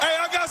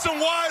some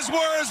wise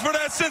words for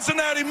that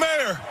Cincinnati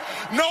mayor.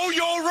 Know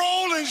your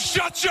role and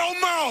shut your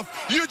mouth,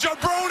 you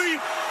jabroni.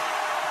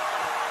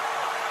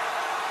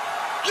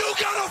 You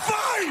gotta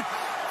fight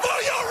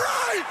for your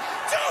right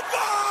to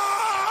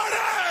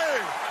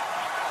party!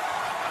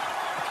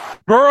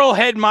 Burl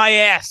head my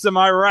ass, am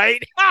I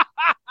right?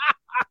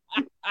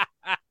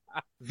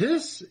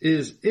 This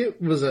is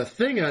It Was a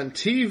Thing on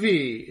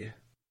TV.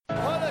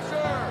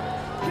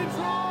 Punisher,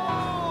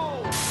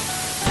 control!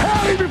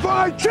 Tell me before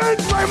I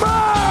change my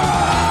mind!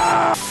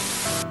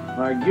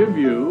 I give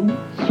you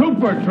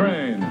Super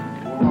Train.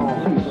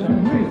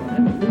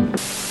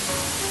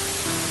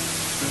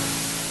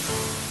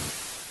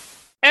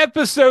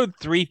 Episode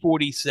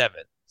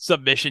 347,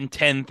 Submission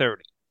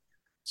 1030.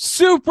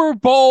 Super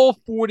Bowl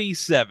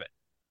 47.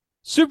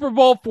 Super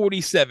Bowl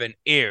 47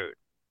 aired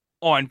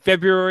on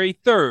February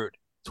 3rd,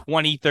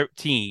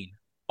 2013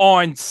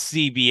 on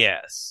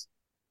CBS.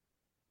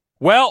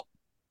 Well,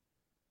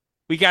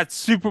 we got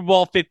Super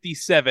Bowl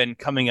 57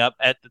 coming up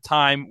at the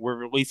time we're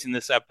releasing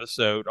this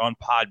episode on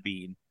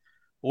Podbean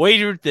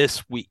later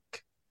this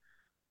week.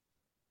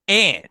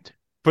 And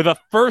for the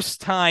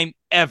first time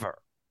ever,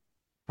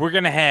 we're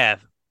going to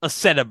have a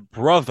set of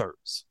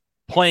brothers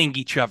playing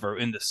each other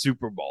in the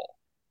Super Bowl.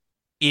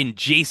 In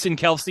Jason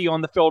Kelce on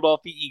the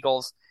Philadelphia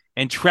Eagles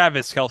and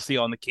Travis Kelce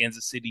on the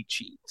Kansas City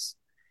Chiefs.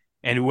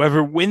 And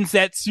whoever wins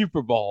that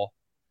Super Bowl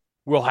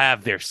will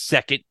have their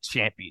second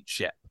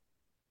championship.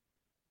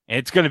 And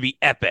it's going to be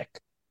epic.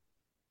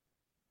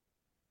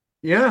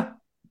 Yeah,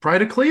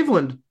 Pride of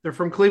Cleveland. They're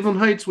from Cleveland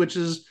Heights, which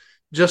is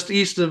just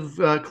east of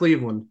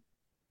Cleveland.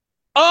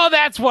 Oh,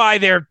 that's why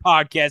their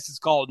podcast is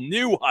called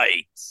New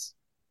Heights.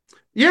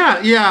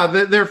 Yeah,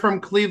 they're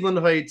from Cleveland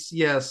Heights,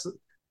 yes.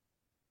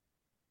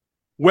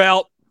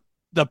 Well,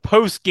 the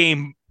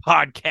post-game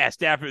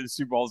podcast after the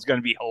Super Bowl is going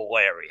to be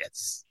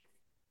hilarious.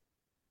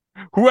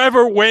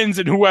 Whoever wins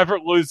and whoever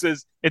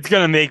loses, it's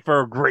going to make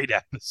for a great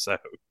episode.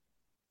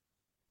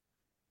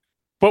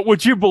 But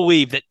would you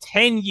believe that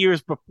 10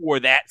 years before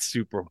that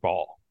Super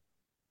Bowl,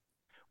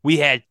 we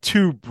had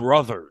two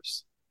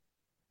brothers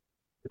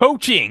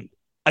coaching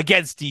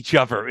against each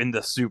other in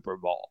the Super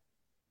Bowl?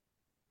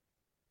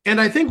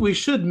 And I think we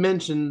should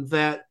mention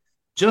that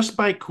just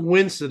by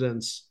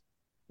coincidence,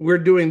 we're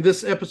doing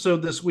this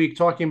episode this week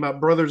talking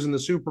about brothers in the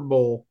Super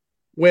Bowl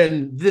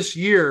when this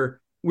year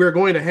we're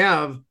going to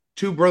have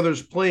two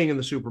brothers playing in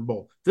the Super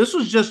Bowl. This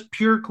was just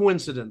pure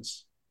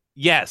coincidence.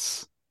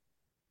 Yes.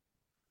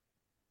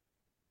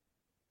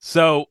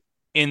 So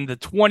in the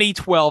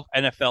 2012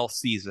 NFL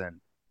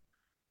season,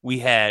 we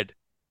had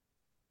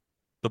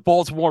the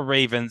Baltimore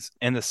Ravens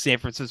and the San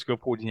Francisco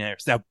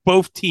 49ers. Now,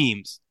 both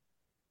teams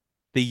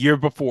the year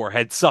before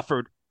had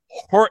suffered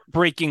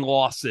heartbreaking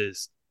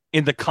losses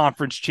in the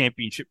conference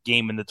championship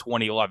game in the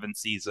 2011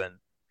 season.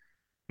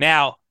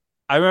 Now,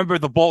 I remember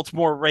the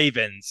Baltimore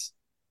Ravens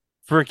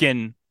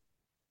freaking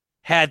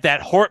had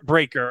that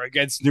heartbreaker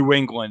against New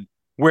England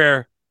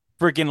where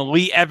freaking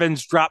Lee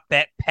Evans dropped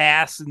that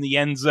pass in the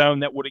end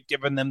zone that would have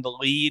given them the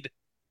lead.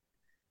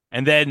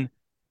 And then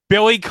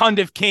Billy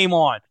Cundiff came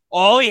on.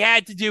 All he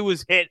had to do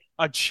was hit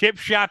a chip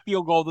shot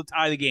field goal to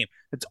tie the game.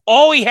 That's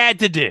all he had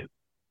to do.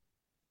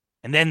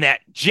 And then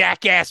that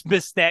jackass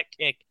missed that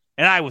kick,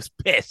 and I was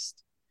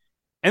pissed.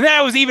 And then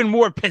I was even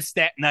more pissed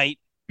that night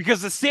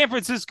because the San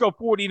Francisco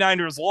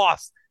 49ers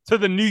lost to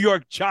the New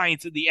York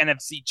Giants in the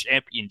NFC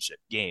Championship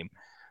game.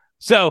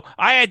 So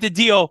I had to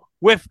deal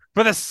with,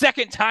 for the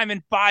second time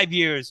in 5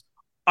 years,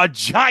 a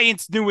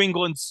Giants-New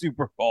England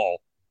Super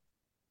Bowl.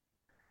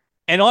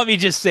 And let me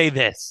just say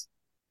this.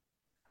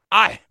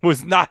 I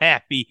was not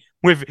happy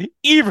with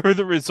either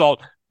the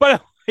result,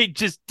 but I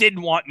just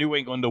didn't want New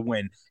England to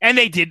win. And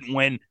they didn't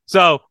win,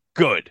 so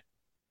good.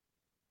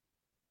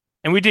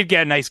 And we did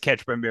get a nice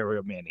catch by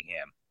Mario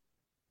Manningham.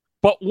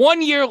 But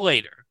 1 year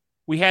later,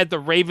 we had the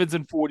Ravens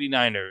and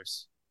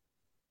 49ers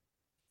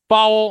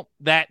follow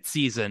that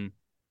season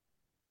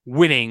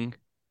winning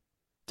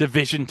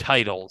division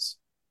titles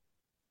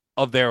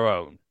of their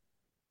own.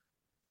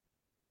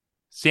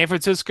 San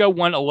Francisco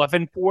won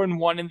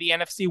 11-4-1 in the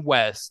NFC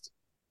West,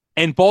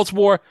 and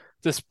Baltimore,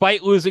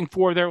 despite losing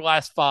 4 of their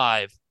last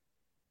 5,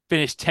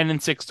 finished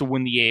 10-6 to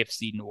win the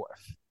AFC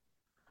North.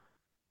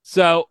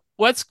 So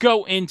let's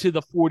go into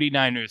the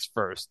 49ers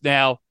first.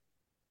 Now,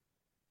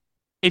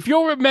 if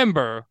you'll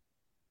remember,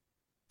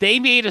 they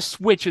made a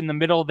switch in the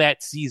middle of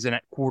that season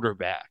at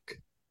quarterback.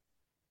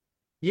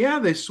 Yeah,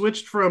 they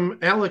switched from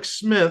Alex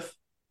Smith,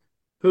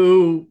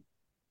 who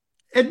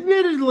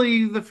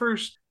admittedly the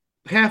first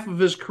half of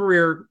his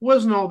career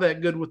wasn't all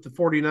that good with the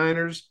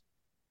 49ers,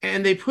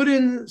 and they put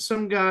in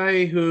some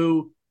guy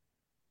who,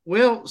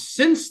 well,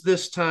 since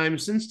this time,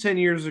 since 10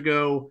 years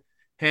ago,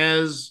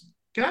 has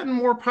gotten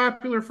more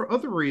popular for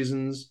other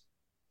reasons,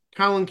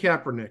 Colin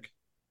Kaepernick.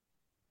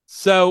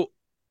 So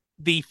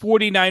the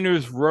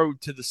 49ers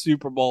road to the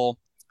Super Bowl,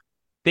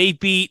 they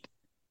beat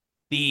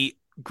the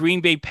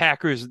Green Bay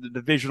Packers in the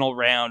divisional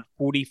round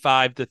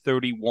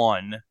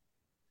 45-31.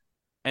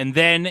 And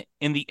then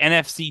in the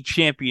NFC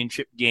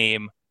Championship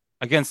game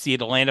against the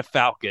Atlanta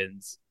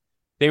Falcons,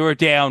 They were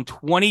down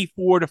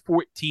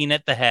 24-14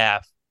 at the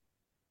half,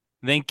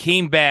 then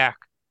came back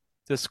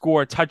to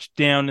score a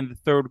touchdown in the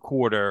third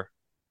quarter,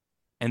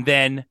 and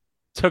then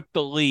took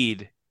the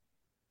lead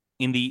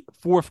in the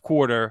fourth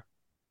quarter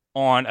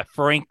on a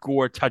Frank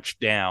Gore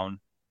touchdown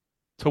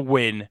to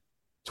win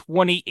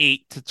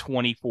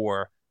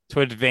 28-24 to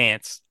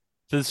advance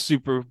to the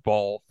Super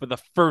Bowl for the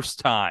first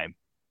time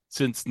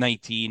since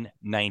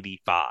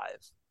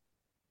 1995.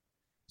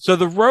 So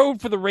the road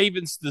for the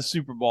Ravens to the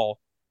Super Bowl.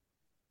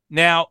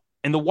 Now,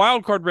 in the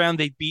wild card round,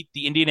 they beat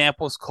the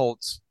Indianapolis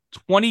Colts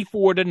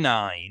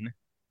 24-9.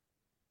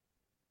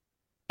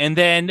 And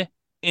then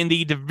in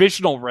the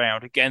divisional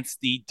round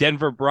against the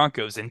Denver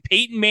Broncos in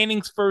Peyton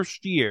Manning's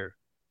first year,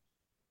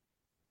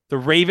 the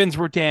Ravens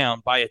were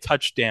down by a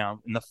touchdown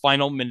in the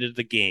final minute of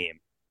the game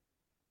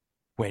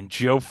when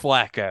Joe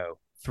Flacco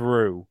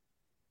threw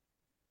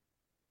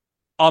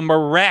a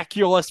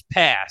miraculous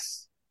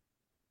pass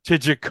to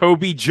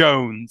Jacoby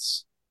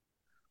Jones,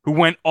 who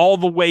went all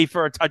the way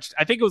for a touchdown.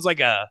 I think it was like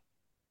a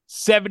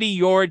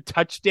 70-yard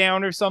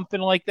touchdown or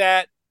something like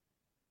that.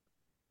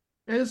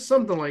 It's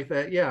something like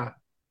that, yeah.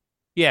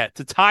 Yeah,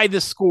 to tie the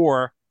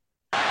score.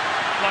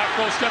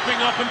 Flacco stepping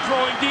up and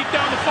throwing deep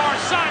down the far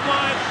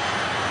sideline.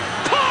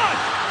 Caught!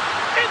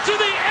 Into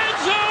the end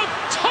zone!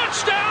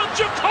 Touchdown,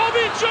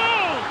 Jacoby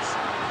Jones!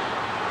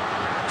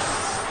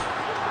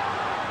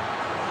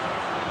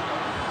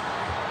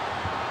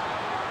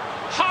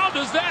 How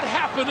does that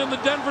happen in the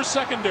Denver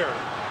secondary?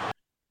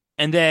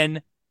 And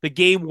then the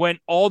game went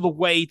all the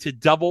way to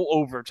double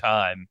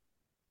overtime,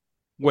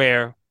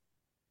 where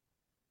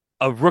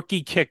a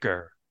rookie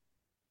kicker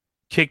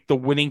kicked the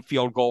winning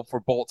field goal for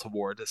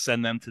Baltimore to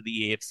send them to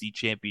the AFC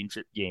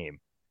Championship game.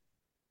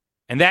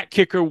 And that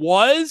kicker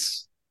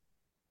was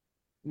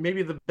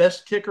maybe the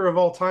best kicker of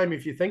all time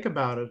if you think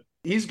about it.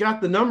 He's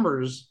got the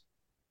numbers,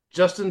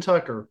 Justin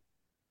Tucker.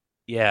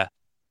 Yeah,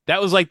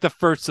 that was like the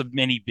first of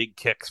many big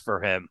kicks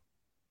for him.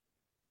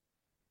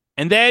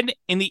 And then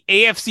in the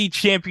AFC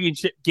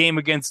Championship game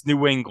against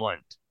New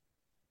England,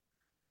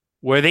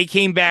 where they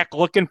came back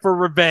looking for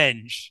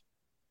revenge,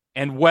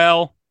 and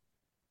well,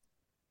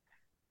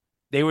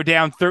 they were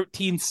down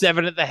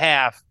 13-7 at the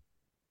half,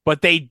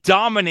 but they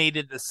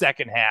dominated the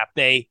second half.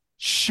 They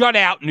shut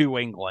out New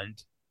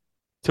England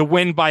to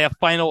win by a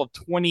final of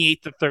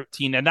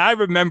 28-13. And I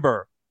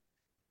remember,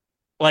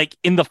 like,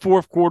 in the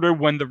fourth quarter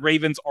when the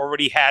Ravens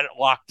already had it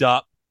locked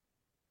up,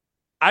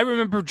 I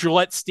remember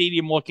Gillette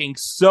Stadium looking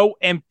so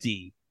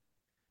empty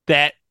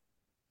that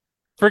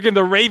freaking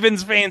the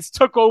Ravens fans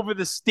took over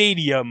the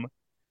stadium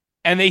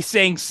and they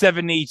sang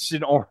Seven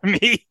Nation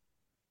Army.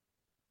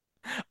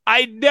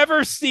 I'd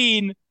never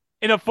seen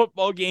in a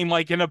football game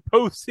like an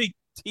opposing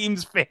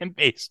team's fan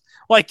base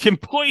like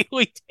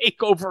completely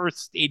take over a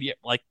stadium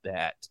like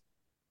that.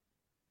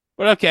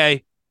 But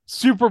okay,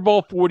 Super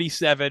Bowl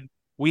 47,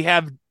 we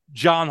have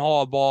John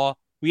Harbaugh,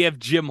 we have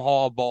Jim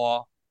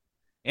Harbaugh,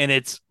 and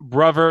it's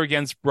brother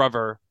against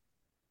brother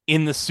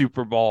in the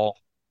Super Bowl.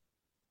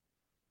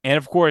 And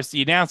of course,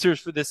 the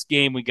announcers for this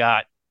game, we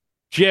got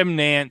Jim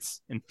Nantz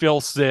and Phil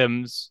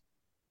Simms.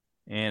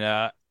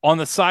 And on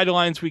the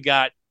sidelines, we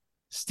got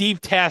Steve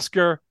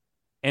Tasker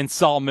and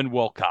Solomon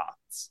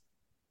Wilcox.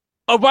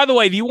 Oh, by the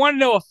way, do you want to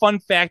know a fun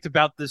fact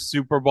about this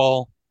Super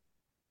Bowl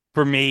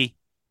for me?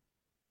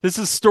 This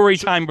is story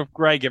time with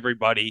Greg,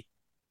 everybody.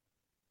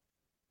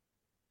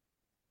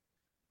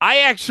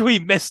 I actually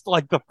missed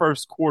like the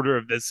first quarter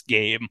of this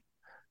game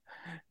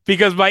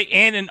because my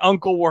aunt and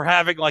uncle were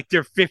having like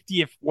their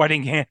 50th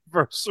wedding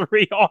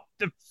anniversary on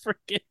the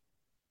freaking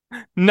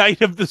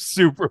night of the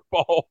Super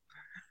Bowl.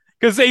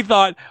 Because they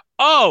thought,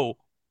 oh,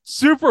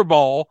 Super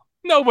Bowl,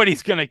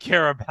 nobody's going to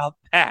care about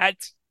that.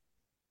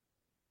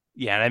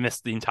 Yeah, and I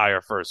missed the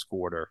entire first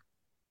quarter.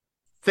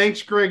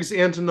 Thanks, Greg's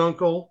aunt and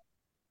uncle.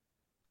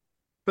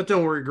 But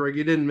don't worry, Greg,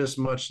 you didn't miss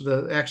much.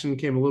 The action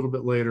came a little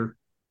bit later.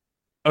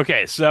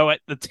 Okay, so at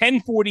the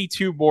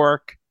 10:42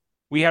 mark,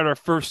 we had our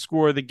first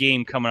score of the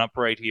game coming up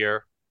right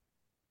here.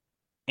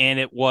 And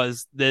it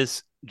was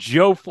this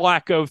Joe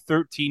Flacco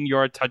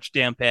 13-yard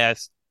touchdown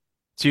pass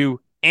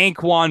to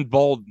Anquan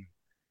Boldin.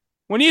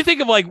 When you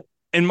think of, like,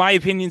 in my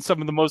opinion,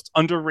 some of the most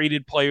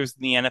underrated players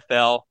in the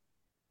NFL,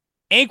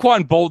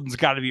 Anquan Boldin's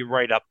got to be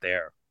right up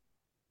there.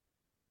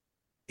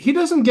 He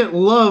doesn't get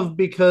love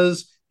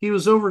because he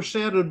was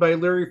overshadowed by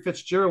Larry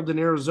Fitzgerald in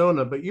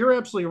Arizona, but you're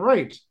absolutely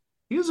right.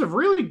 He was a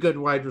really good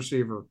wide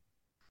receiver.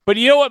 But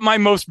you know what my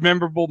most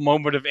memorable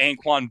moment of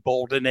Anquan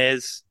Boldin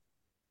is?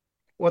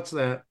 What's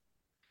that?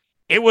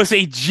 It was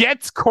a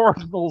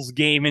Jets-Cardinals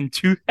game in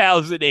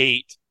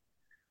 2008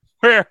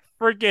 where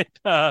friggin'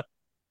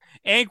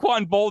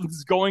 Anquan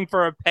Boldin's going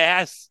for a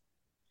pass,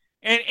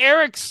 and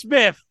Eric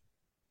Smith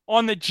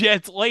on the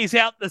Jets lays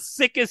out the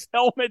sickest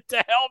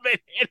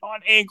helmet-to-helmet hit on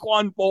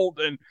Anquan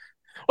Boldin.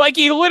 Like,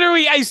 he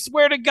literally, I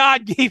swear to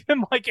God, gave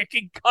him like a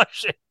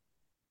concussion.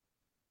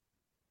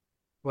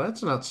 Well,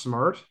 that's not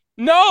smart.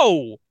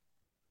 No.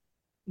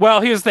 Well,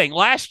 here's the thing.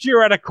 Last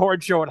year at a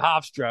card show at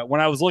Hofstra, when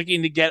I was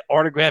looking to get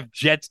autographed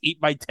Jets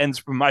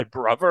 8x10s from my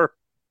brother,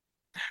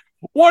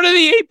 one of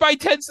the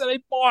 8x10s that I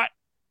bought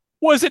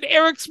was an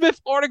Eric Smith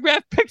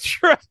autographed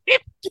picture of him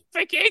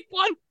giving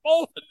Anquan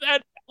Boldin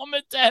that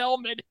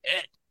helmet-to-helmet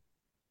hit.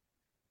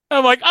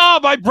 I'm like,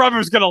 my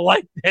brother's going to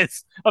like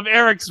this, of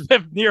Eric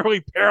Smith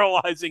nearly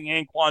paralyzing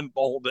Anquan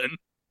Boldin.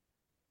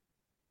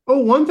 Oh,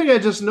 one thing I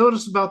just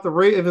noticed about the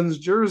Ravens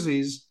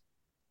jerseys,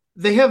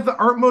 they have the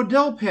Art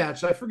Modell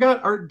patch. I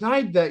forgot Art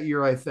died that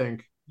year, I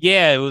think.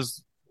 Yeah, it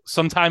was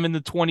sometime in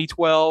the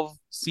 2012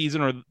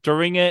 season or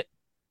during it.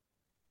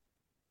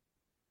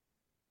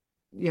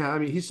 Yeah, I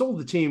mean, he sold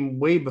the team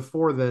way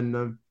before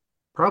then,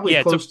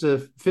 probably close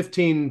to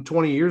 15,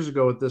 20 years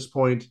ago at this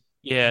point.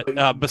 Yeah,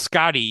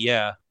 Biscotti,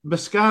 yeah.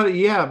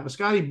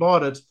 Biscotti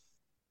bought it.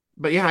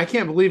 But yeah, I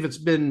can't believe it's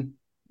been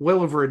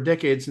well over a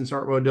decade since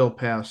Art Modell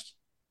passed.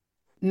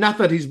 Not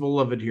that he's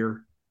beloved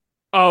here.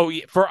 Oh,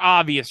 yeah, for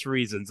obvious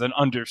reasons and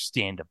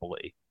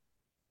understandably.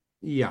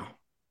 Yeah.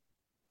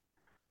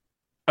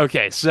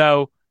 Okay,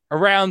 so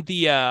around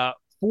the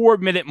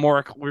 4-minute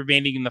mark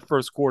remaining in the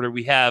first quarter,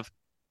 we have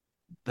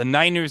the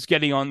Niners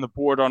getting on the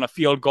board on a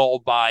field goal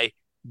by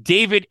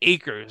David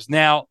Akers.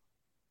 Now,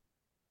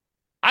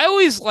 I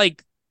always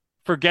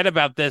forget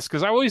about this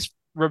because I always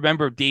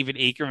remember David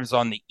Akers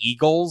on the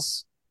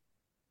Eagles.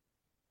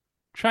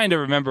 I'm trying to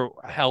remember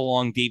how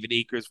long David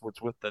Akers was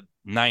with the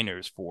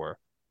Niners for.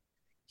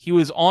 He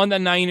was on the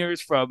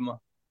Niners from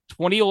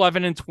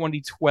 2011 and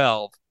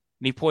 2012,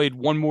 and he played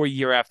one more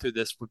year after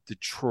this with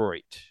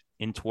Detroit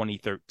in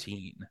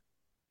 2013.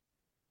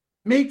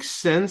 Makes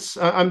sense.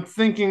 I'm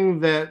thinking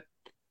that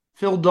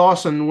Phil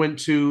Dawson went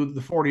to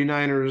the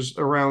 49ers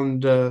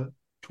around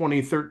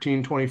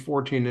 2013,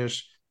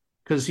 2014-ish,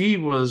 because he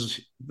was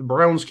the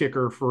Browns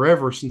kicker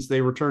forever since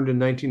they returned in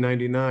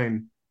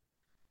 1999.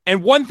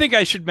 And one thing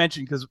I should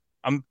mention, because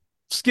I'm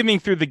skimming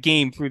through the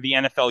game through the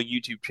NFL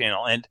YouTube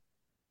channel, and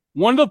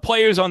one of the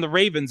players on the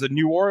Ravens, a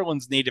New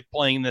Orleans native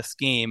playing this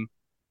game,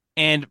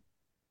 and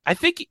I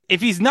think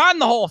if he's not in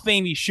the Hall of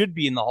Fame, he should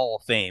be in the Hall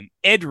of Fame.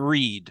 Ed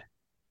Reed.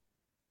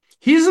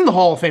 He's in the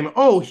Hall of Fame.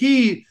 Oh,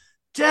 he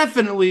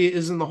definitely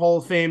is in the Hall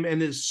of Fame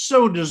and is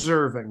so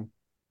deserving.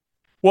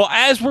 Well,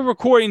 as we're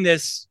recording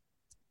this,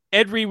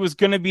 Ed Reed was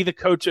going to be the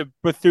coach of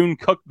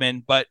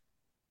Bethune-Cookman, but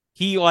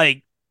he,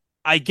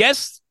 I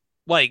guess,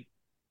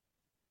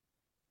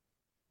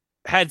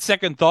 had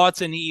second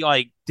thoughts and he,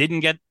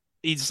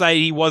 he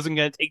decided he wasn't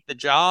going to take the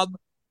job.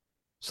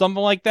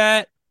 Something like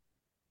that.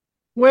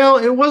 Well,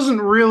 it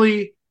wasn't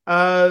really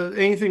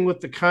anything with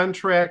the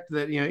contract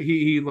that,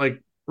 he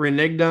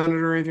reneged on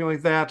it or anything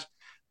like that.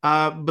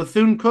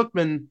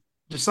 Bethune-Cookman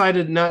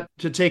decided not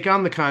to take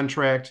on the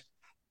contract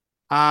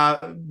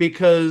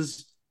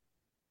because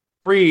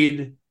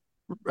Reed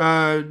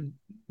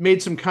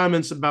made some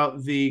comments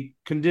about the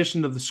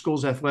condition of the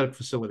school's athletic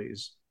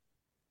facilities.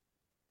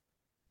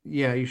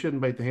 Yeah, you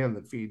shouldn't bite the hand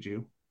that feeds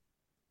you.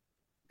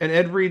 And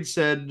Ed Reed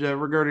said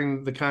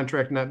regarding the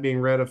contract not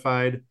being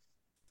ratified,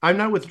 I'm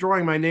not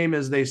withdrawing my name,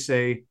 as they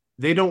say.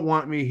 They don't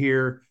want me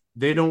here.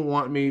 They don't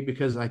want me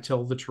because I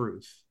tell the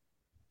truth.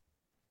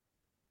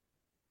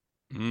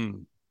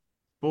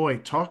 Boy,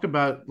 talk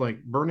about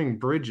burning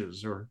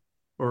bridges or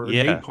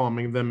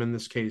napalming them in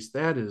this case.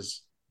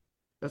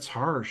 That's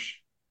harsh.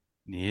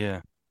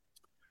 Yeah.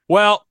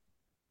 Well,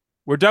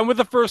 we're done with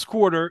the first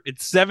quarter.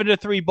 It's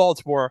 7-3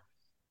 Baltimore.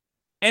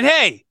 And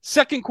hey,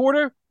 second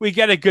quarter, we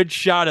get a good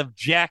shot of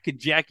Jack and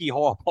Jackie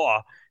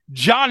Harbaugh,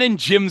 John and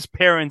Jim's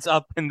parents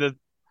up in the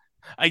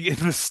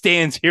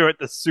stands here at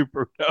the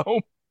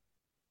Superdome.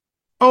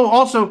 Oh,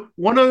 also,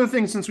 one other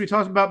thing, since we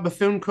talked about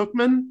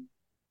Bethune-Cookman,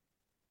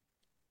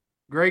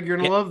 Greg, you're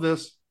going to love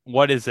this.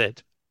 What is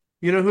it?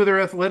 You know who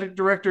their athletic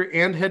director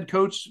and head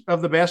coach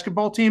of the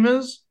basketball team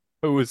is?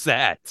 Who is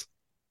that?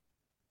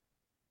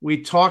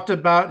 We talked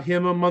about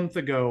him a month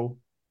ago.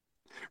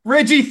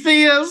 Reggie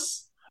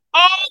Theus.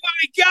 Oh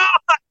my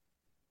God!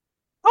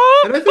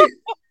 Oh!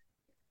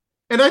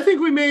 And I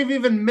think we may have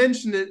even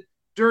mentioned it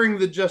during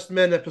the Just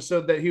Men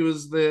episode that he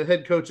was the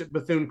head coach at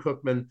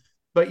Bethune-Cookman.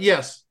 But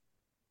yes,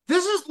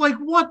 this is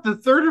the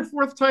third or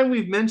fourth time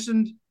we've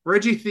mentioned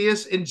Reggie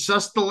Theus in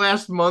just the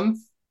last month.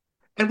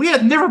 And we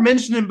had never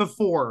mentioned him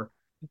before.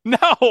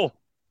 No.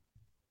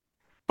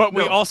 But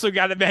we also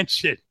got to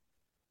mention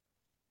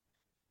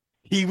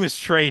he was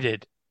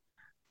traded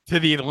to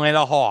the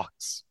Atlanta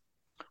Hawks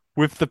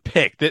with the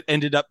pick that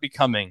ended up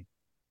becoming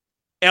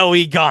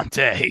Eli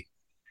Gante.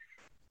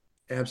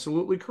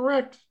 Absolutely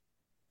correct.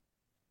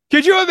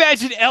 Could you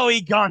imagine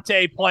Eli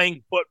Gante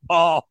playing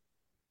football?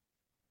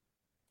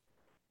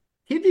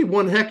 He'd be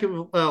one heck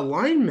of a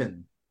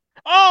lineman.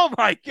 Oh,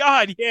 my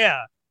God,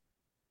 yeah.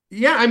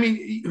 Yeah, I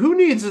mean, who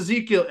needs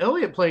Ezekiel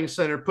Elliott playing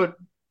center? Put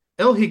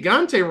El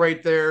Gigante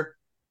right there.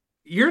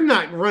 You're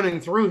not running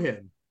through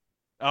him.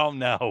 Oh,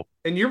 no.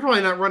 And you're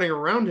probably not running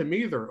around him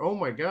either. Oh,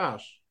 my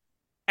gosh.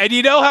 And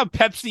you know how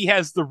Pepsi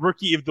has the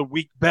Rookie of the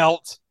Week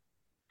belt?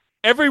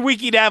 Every week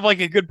he'd have a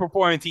good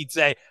performance. He'd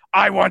say,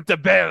 I want the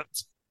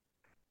belt.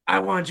 I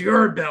want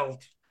your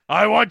belt.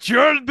 I want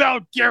your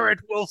belt, Garrett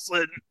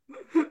Wilson.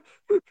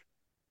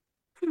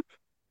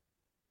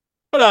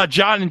 But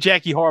John and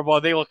Jackie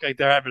Harbaugh, they look like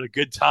they're having a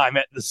good time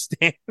at the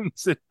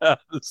stands at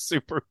the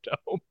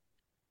Superdome.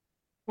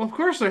 Well, of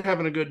course they're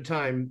having a good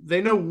time. They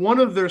know one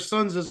of their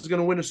sons is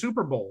going to win a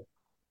Super Bowl.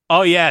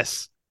 Oh,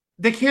 yes.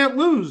 They can't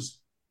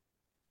lose.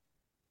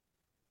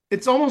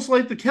 It's almost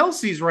like the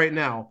Kelseys right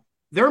now.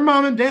 Their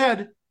mom and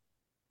dad,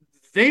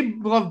 they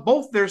love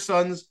both their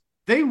sons.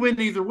 They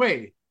win either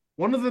way.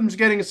 One of them's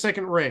getting a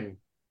second ring.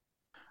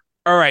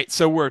 All right,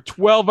 so we're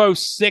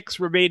 12:06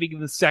 remaining in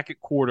the second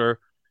quarter.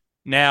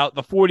 Now,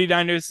 the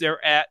 49ers,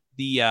 they're at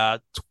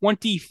the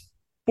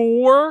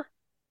 24,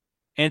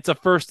 and it's a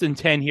 1st and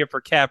 10 here for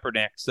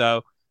Kaepernick.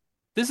 So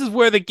this is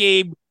where the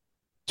game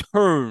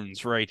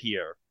turns right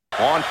here.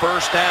 On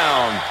first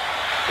down,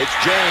 it's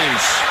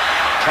James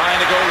trying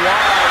to go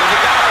wide, and he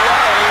got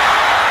away.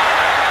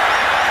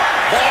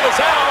 Ball is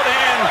out,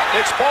 and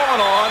it's fallen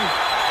on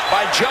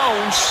by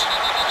Jones.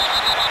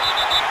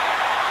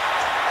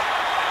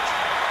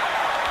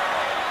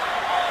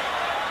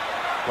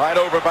 Right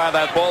over by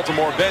that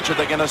Baltimore bench. Are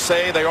they going to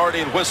say they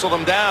already whistled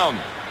him down?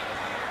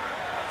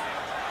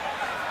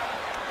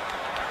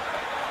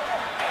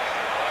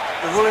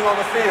 The ruling on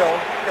the field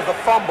is a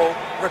fumble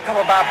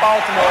recovered by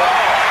Baltimore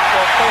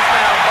for a first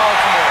down,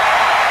 Baltimore.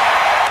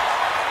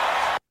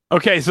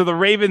 Okay, so the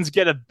Ravens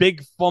get a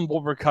big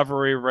fumble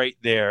recovery right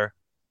there.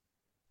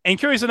 And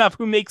curious enough,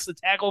 who makes the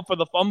tackle for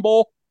the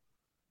fumble?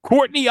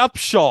 Courtney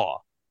Upshaw,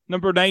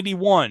 number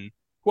 91,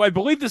 who I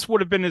believe this would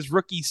have been his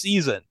rookie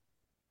season.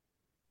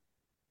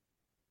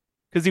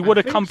 Because he would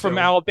have come from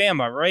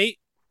Alabama, right?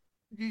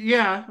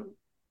 Yeah,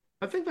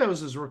 I think that was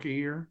his rookie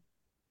year.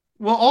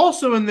 Well,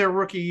 also in their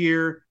rookie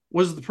year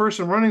was the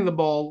person running the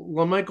ball,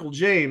 LaMichael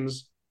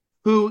James,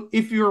 who,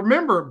 if you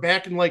remember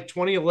back in like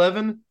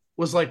 2011,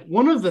 was like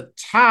one of the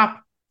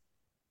top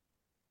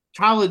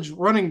college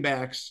running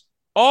backs.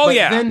 Oh, but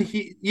yeah.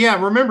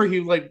 Then remember he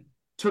like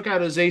took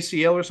out his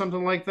ACL or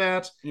something like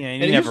that. Yeah,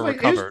 and he never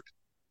recovered.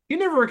 He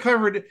never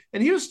recovered,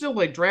 and he was still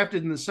like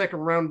drafted in the second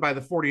round by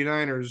the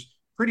 49ers.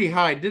 Pretty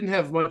high, didn't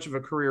have much of a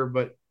career,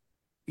 but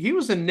he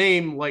was a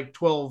name like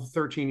 12,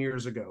 13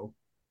 years ago.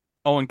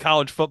 Oh, in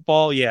college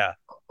football? Yeah.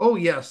 Oh,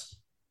 yes.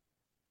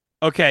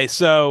 Okay,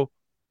 so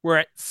we're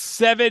at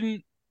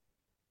 7:15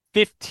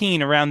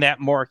 around that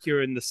mark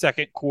here in the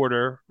second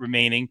quarter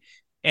remaining.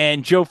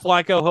 And Joe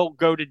Flacco, he'll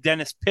go to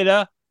Dennis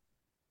Pitta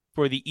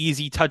for the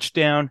easy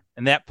touchdown,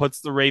 and that puts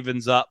the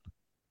Ravens up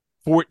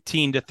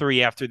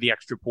 14-3 after the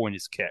extra point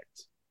is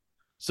kicked.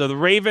 So the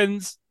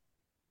Ravens,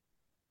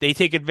 they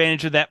take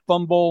advantage of that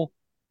fumble,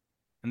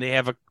 and they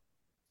have a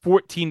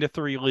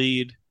 14-3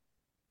 lead.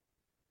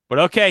 But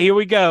okay, here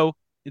we go.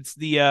 It's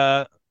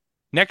the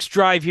next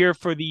drive here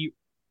for the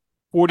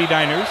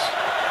 49ers.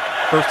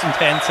 1st and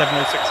 10,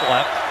 7:06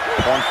 left.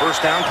 On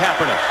first down,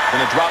 Kaepernick going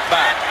to drop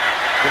back,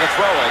 going to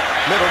throw it,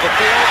 middle of the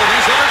field, and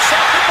he's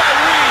intercepted by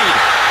Reed.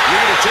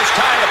 Reed has just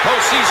tied a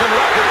postseason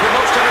record for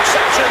most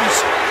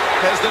interceptions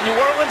as the New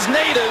Orleans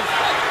native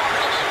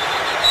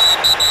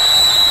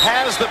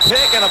has the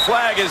pick, and a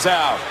flag is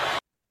out.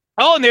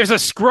 Oh, and there's a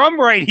scrum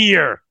right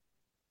here.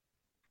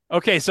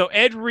 Okay, so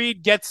Ed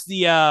Reed gets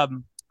the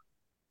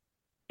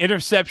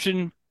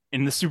interception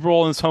in the Super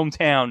Bowl in his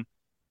hometown,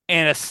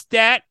 and a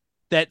stat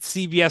that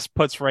CBS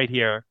puts right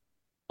here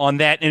on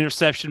that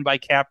interception by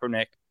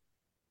Kaepernick.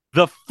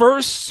 The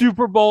first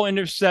Super Bowl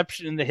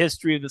interception in the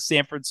history of the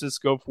San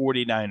Francisco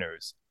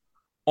 49ers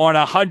on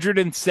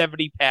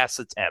 170 pass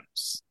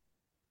attempts.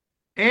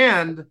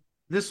 And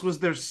this was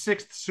their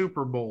 6th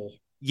Super Bowl.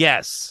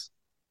 Yes.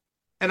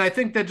 And I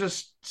think that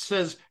just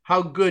says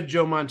how good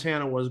Joe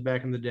Montana was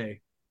back in the day.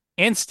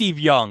 And Steve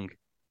Young.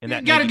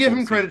 You got to give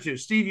him credit too.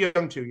 Steve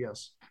Young too,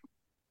 yes.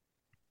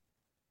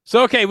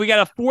 So, okay, we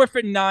got a 4th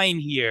and 9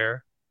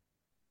 here.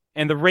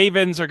 And the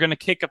Ravens are going to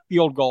kick a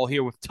field goal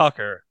here with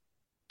Tucker.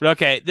 But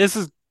okay, this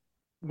is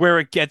where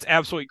it gets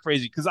absolutely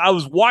crazy. Because I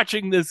was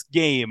watching this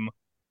game,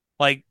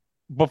 like,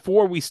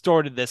 before we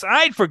started this.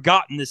 I had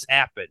forgotten this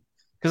happened.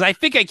 Because I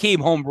think I came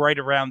home right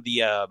around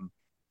the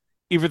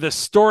either the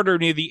start or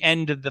near the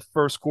end of the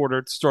first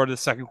quarter, start of the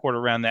second quarter,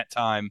 around that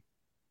time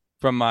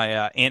from my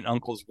aunt and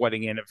uncle's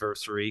wedding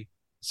anniversary.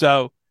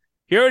 So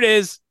here it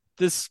is,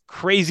 this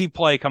crazy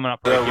play coming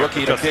up. The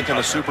rookie to kick in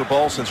the Super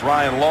Bowl since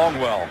Ryan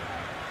Longwell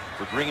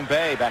for Green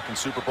Bay back in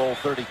Super Bowl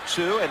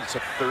 32, and it's a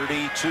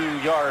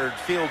 32-yard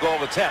field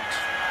goal attempt.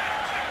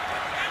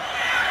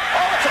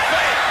 Oh, it's a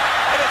fake,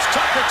 and it's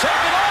Tucker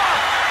taking off.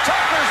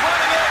 Tucker's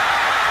running it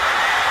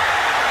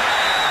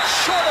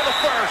short of the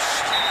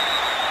first.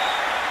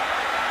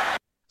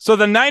 So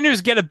the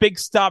Niners get a big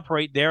stop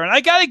right there, and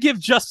I got to give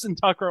Justin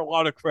Tucker a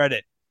lot of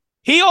credit.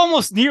 He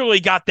almost nearly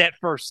got that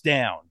first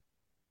down.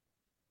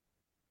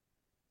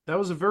 That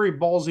was a very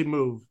ballsy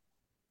move.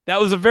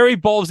 That was a very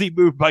ballsy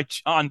move by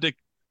John to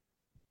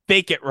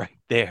fake it right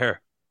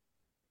there.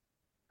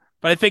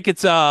 But I think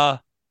it's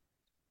let's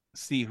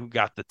see who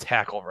got the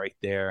tackle right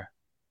there. It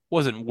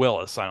wasn't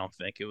Willis, I don't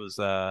think. It was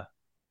I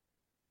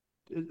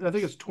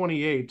think it's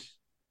 28.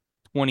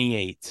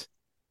 28.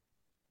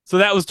 So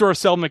that was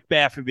Dorsell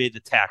McBath who made the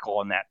tackle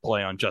on that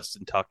play on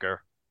Justin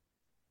Tucker.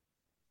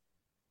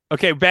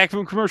 Okay, back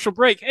from commercial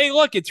break. Hey,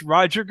 look, it's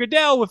Roger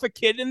Goodell with a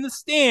kid in the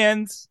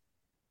stands.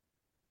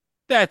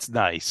 That's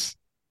nice.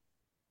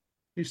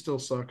 He still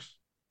sucks.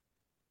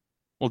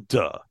 Well,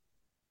 duh.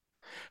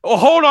 Well,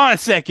 hold on a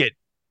second.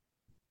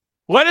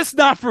 Let us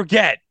not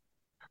forget.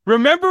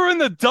 Remember in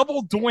the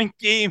double doink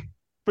game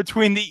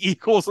between the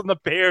Eagles and the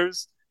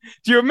Bears?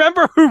 Do you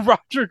remember who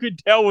Roger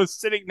Goodell was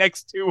sitting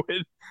next to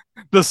in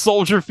the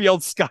Soldier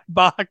Field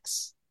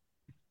skybox?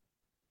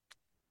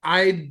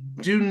 I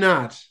do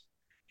not.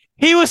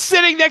 He was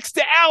sitting next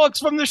to Alex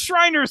from the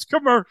Shriners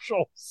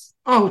commercials.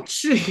 Oh,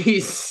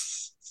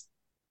 jeez.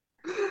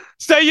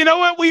 So you know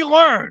what we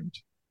learned?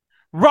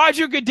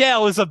 Roger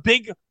Goodell is a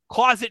big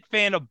closet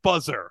fan of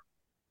Buzzer.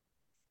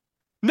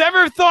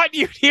 Never thought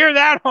you'd hear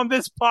that on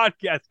this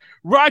podcast.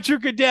 Roger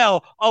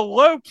Goodell, a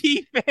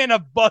low-key fan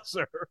of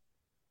Buzzer.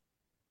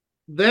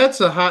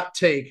 That's a hot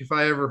take if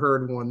I ever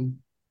heard one.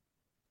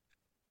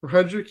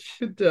 Roger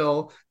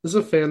Goodell is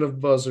a fan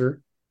of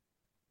Buzzer.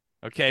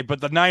 Okay,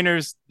 but the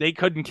Niners, they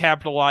couldn't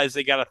capitalize.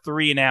 They got a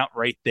 3-and-out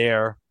right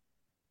there.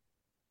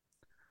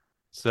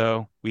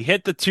 So we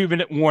hit the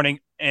 2-minute warning.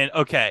 And,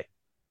 okay,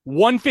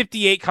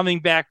 158 coming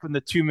back from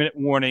the 2-minute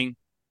warning.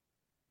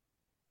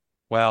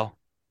 Well,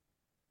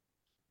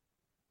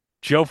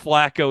 Joe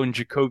Flacco and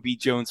Jacoby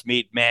Jones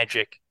made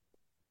magic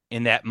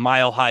in that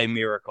mile-high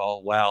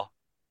miracle. Well,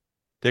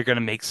 they're going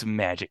to make some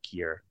magic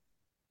here.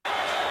 3rd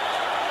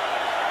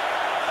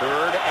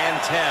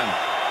and 10.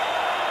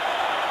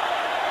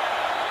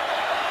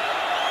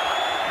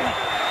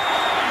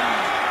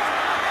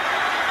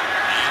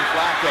 And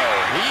Flacco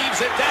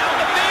heaves it down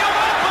the field.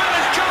 Open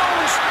as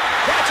Jones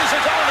catches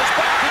his own his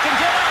back. He can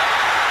get up.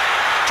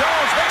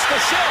 Jones makes the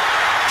shift.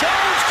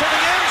 Jones to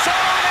the end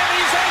zone, and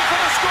he's in for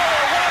the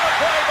score. What a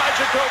play by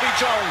Jacoby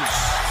Jones.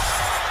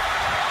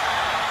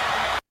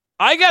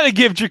 I got to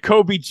give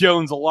Jacoby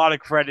Jones a lot of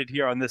credit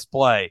here on this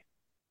play.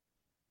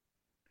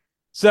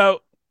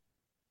 So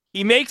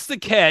he makes the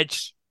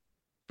catch,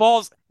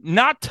 falls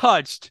not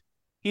touched.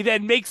 He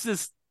then makes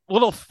this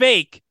little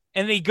fake,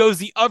 and then he goes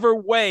the other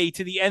way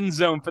to the end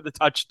zone for the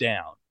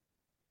touchdown.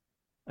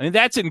 I mean,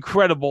 that's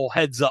incredible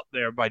heads up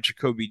there by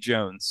Jacoby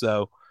Jones.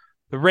 So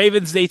the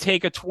Ravens, they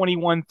take a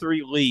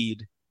 21-3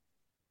 lead.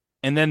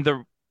 And then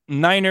the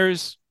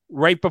Niners,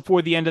 right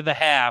before the end of the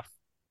half,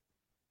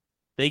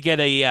 they get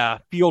a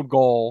field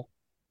goal.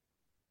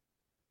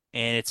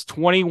 And it's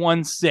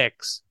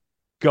 21-6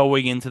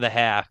 going into the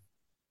half.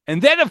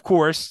 And then, of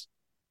course,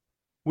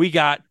 we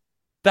got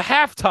the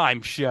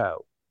halftime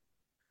show.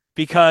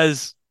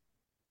 Because,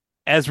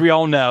 as we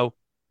all know,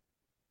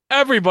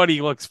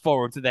 everybody looks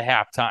forward to the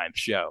halftime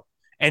show.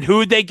 And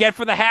who did they get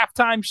for the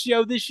halftime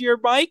show this year,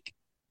 Mike?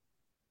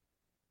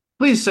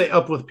 Please say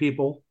Up With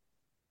People.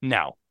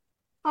 No.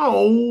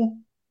 Oh.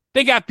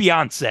 They got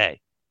Beyonce.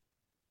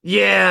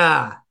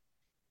 Yeah.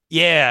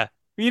 Yeah.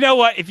 You know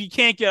what? If you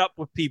can't get up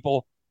with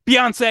people,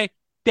 Beyonce,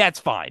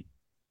 that's fine.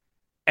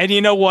 And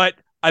you know what?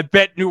 I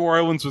bet New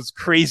Orleans was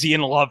crazy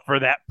in love for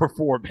that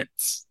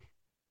performance.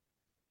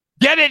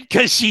 Get it?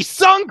 Because she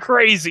sung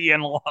Crazy in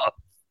Love.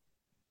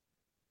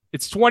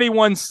 It's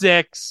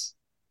 21-6.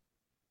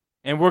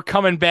 And we're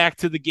coming back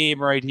to the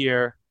game right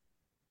here.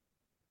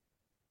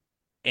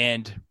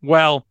 And,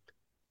 well,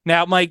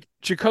 now, Mike,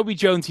 Jacoby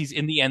Jones, he's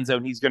in the end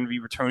zone. He's going to be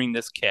returning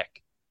this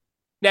kick.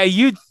 Now,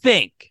 you'd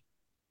think,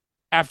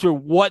 after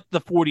what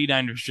the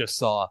 49ers just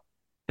saw,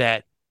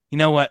 that, you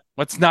know what,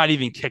 let's not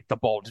even kick the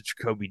ball to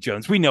Jacoby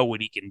Jones. We know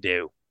what he can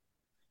do.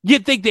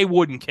 You'd think they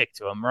wouldn't kick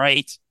to him,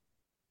 right?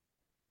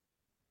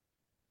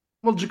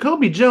 Well,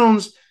 Jacoby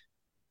Jones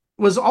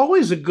was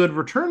always a good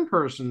return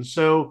person.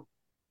 So,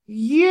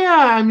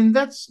 yeah, I mean,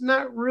 that's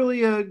not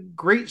really a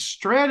great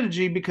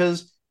strategy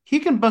because he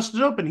can bust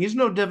it open. He's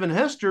no Devin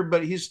Hester,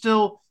 but he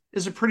still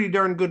is a pretty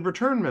darn good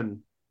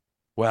returnman.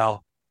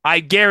 Well, I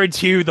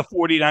guarantee you the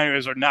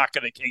 49ers are not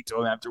going to kick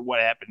to him after what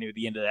happened near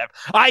the end of that.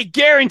 I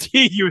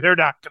guarantee you they're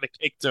not going to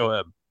kick to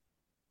him.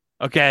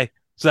 Okay,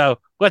 so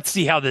let's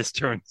see how this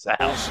turns out.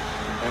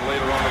 And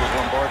later on, it was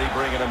Lombardi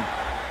bringing him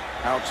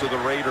out to the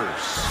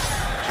Raiders.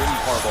 Jim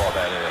Harbaugh,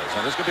 that is.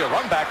 And there's going to be a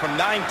run back from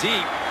 9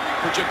 deep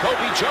for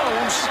Jacoby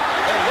Jones.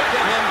 And look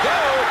at him go.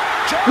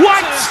 Jones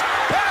What? is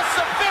past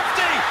the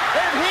 50,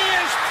 and he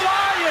is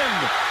flying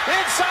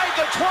inside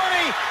the 20,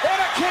 and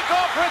a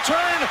kickoff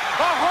return,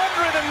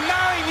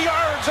 109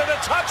 yards and a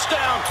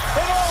touchdown,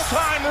 an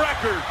all-time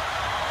record.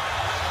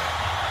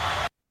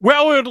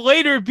 Well, it would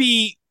later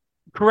be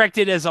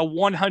corrected as a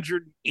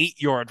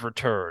 108-yard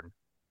return.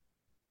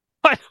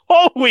 But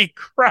holy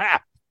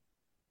crap.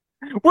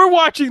 We're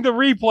watching the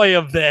replay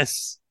of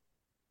this.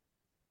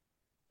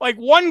 Like,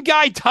 one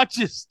guy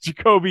touches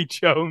Jacoby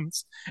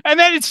Jones, and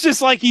then it's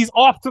just like he's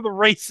off to the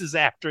races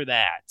after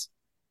that.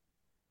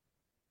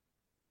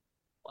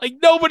 Like,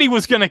 nobody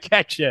was going to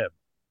catch him.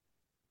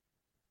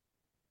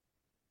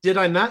 Did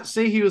I not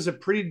say he was a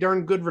pretty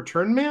darn good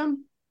return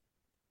man?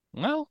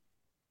 Well,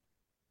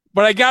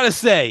 but I got to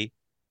say,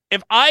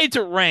 if I had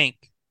to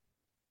rank,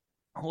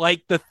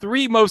 like, the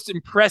 3 most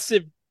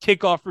impressive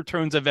kickoff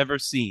returns I've ever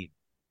seen,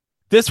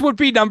 this would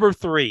be number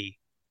 3.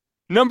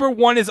 Number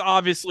 1 is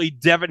obviously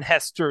Devin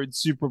Hester in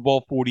Super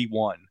Bowl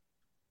 41.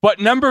 But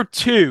number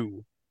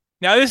 2,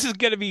 now this is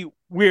going to be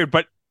weird,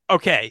 but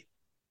okay.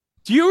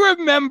 Do you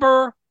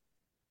remember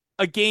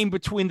a game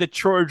between the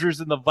Chargers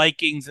and the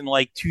Vikings in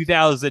like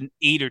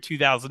 2008 or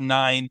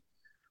 2009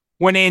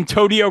 when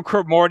Antonio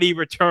Cromartie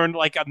returned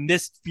like a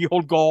missed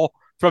field goal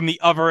from the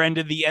other end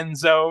of the end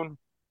zone?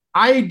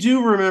 I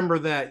do remember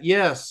that.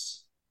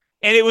 Yes.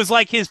 And it was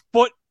like his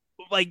foot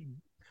like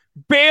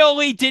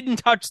barely didn't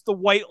touch the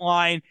white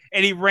line,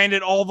 and he ran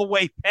it all the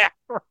way back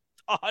for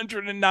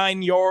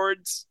 109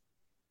 yards.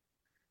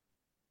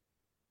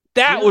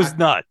 That was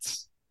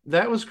nuts.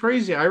 That was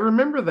crazy. I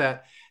remember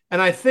that.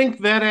 And I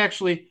think that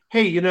actually,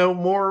 hey,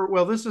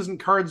 this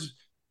isn't cards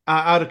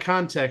out of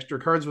context or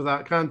cards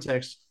without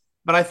context,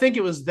 but I think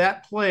it was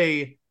that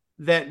play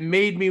that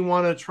made me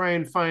want to try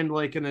and find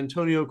like an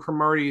Antonio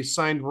Cromartie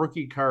signed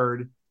rookie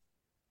card.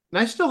 And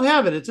I still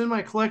have it. It's in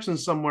my collection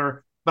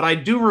somewhere, but I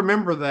do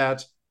remember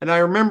that. And I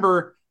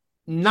remember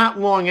not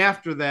long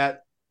after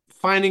that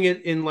finding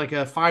it in like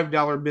a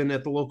 $5 bin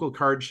at the local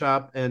card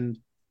shop and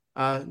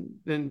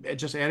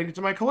just adding it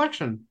to my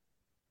collection.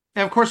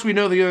 And of course, we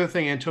know the other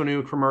thing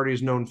Antonio Cromartie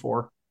is known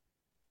for.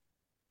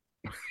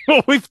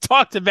 Well, we've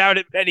talked about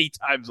it many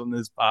times on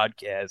this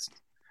podcast.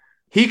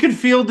 He could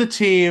field a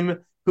team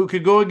who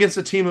could go against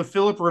a team of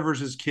Phillip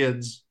Rivers'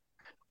 kids.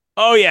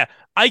 Oh, yeah.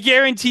 I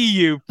guarantee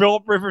you,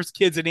 Phillip Rivers'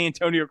 kids and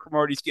Antonio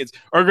Cromartie's kids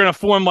are going to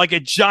form like a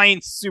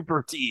giant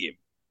super team.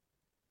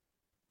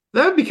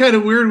 That would be kind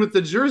of weird with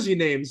the jersey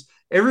names.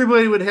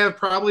 Everybody would have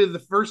probably the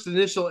first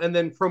initial and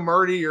then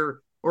Cromartie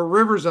or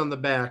Rivers on the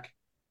back.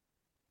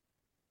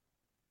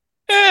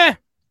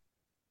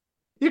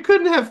 You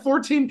couldn't have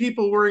 14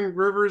 people wearing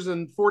Rivers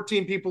and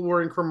 14 people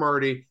wearing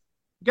Cromartie.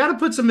 Got to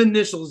put some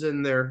initials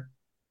in there.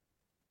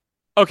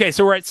 Okay,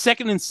 so we're at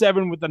 2nd and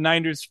 7 with the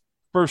Niners'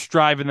 first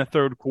drive in the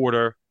third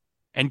quarter,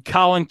 and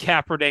Colin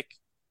Kaepernick,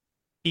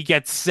 he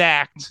gets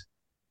sacked.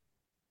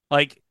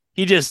 Like,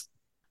 it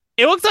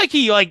looks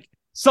like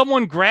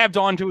someone grabbed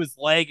onto his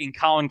leg and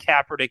Colin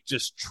Kaepernick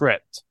just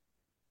tripped.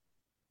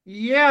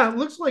 Yeah, it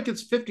looks like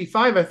it's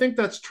 55. I think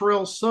that's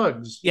Terrell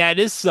Suggs. Yeah, it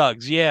is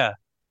Suggs, yeah.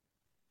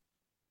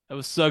 That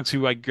was Suggs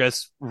who, I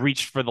guess,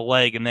 reached for the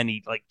leg and then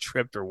he,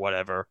 tripped or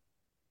whatever.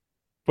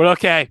 But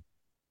okay,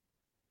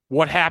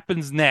 what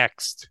happens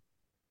next?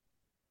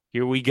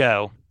 Here we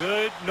go.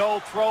 Good no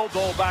throw,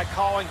 though, by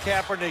Colin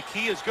Kaepernick.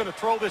 He is going to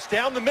throw this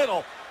down the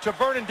middle to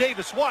Vernon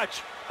Davis.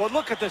 Watch, but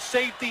look at the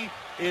safety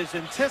is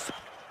anticipating.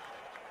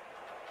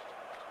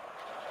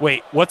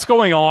 Wait, what's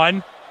going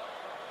on?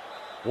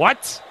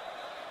 What?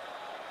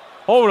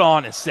 Hold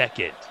on a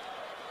second.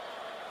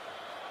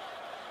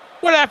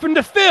 What happened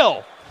to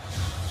Phil?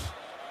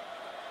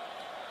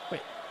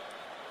 Wait.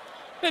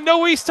 I know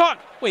what he's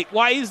talking. Wait,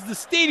 why is the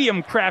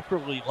stadium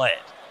properly lit?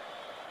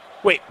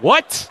 Wait,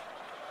 what?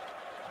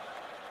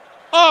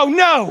 Oh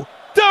no!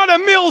 Donna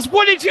Mills,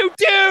 what did you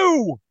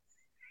do?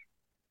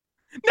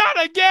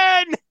 Not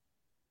again!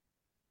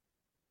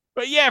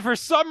 But yeah, for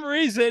some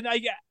reason,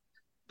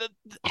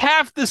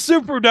 half the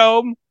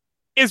Superdome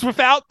is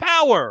without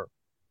power.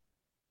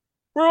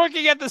 We're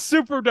looking at the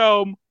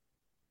Superdome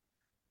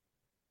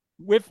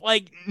with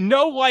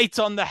no lights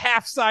on the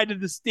half side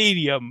of the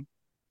stadium.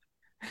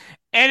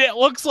 And it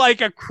looks like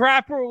a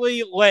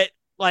crappily lit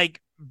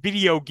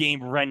video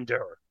game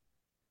render.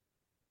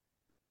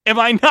 Am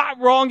I not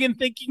wrong in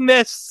thinking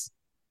this?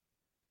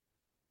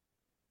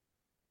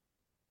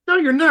 No,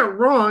 you're not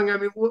wrong. I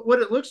mean, what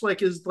it looks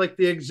like is like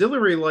the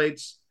auxiliary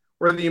lights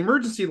where the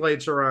emergency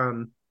lights are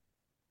on.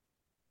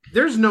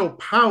 There's no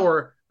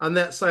power on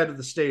that side of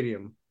the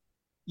stadium.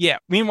 Yeah.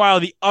 Meanwhile,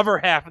 the other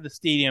half of the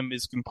stadium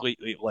is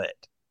completely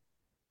lit.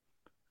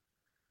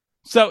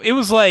 So it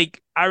was I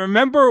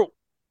remember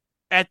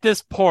at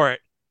this part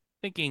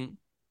thinking,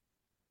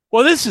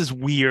 well, this is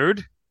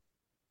weird.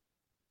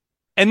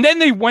 And then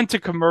they went to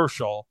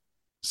commercial.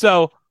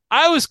 So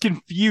I was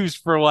confused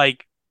for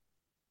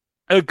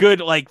a good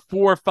 4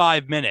 or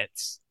 5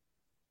 minutes.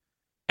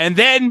 And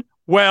then,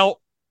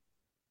 well,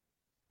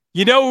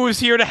 you know who was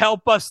here to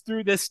help us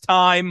through this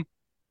time?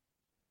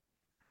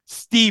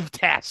 Steve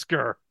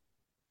Tasker.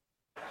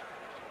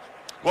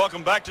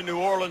 Welcome back to New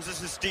Orleans.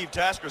 This is Steve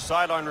Tasker,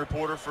 sideline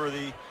reporter for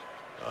the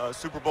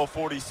Super Bowl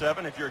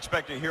 47. If you're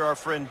expecting to hear our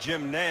friend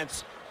Jim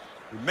Nance,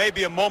 there may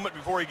be a moment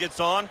before he gets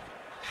on.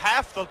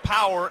 Half the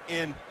power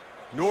in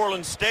New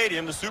Orleans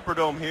Stadium, the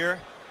Superdome here,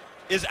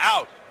 is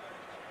out.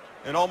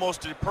 And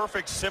almost a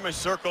perfect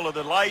semicircle of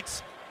the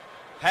lights.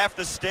 Half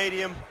the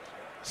stadium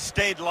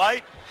stayed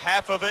light,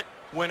 half of it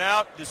went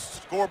out. The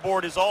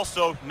scoreboard is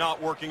also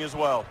not working as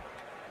well.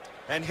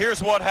 And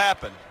here's what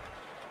happened.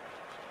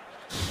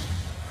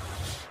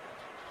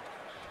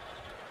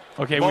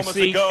 Okay, we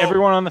see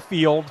everyone on the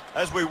field.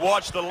 As we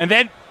watch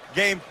the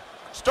game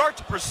start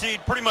to proceed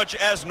pretty much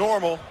as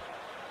normal.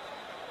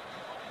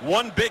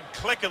 One big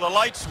click of the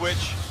light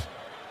switch,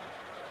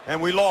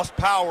 and we lost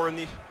power in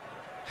the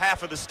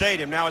half of the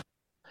stadium. Now,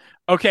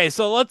 okay,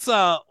 so let's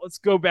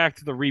go back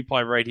to the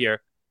replay right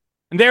here.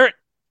 And there,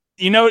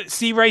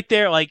 see right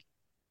there,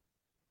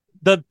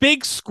 the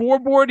big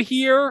scoreboard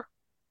here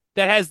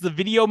that has the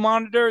video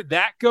monitor,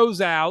 that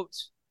goes out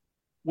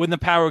when the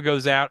power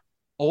goes out,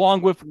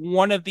 along with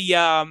one of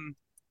the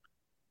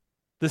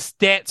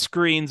stat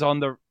screens on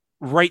the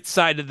right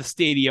side of the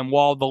stadium,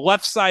 while the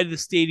left side of the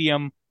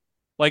stadium,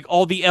 like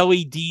all the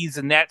LEDs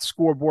and that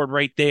scoreboard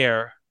right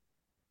there,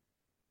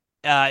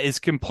 is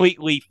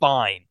completely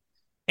fine.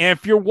 And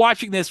if you're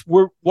watching this,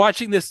 we're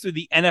watching this through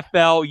the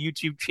NFL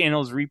YouTube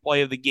channel's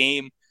replay of the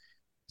game.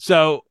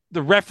 So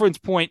the reference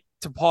point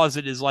to pause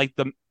it is like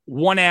the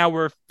 1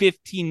 hour,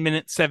 15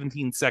 minute,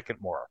 17 second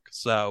mark.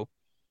 So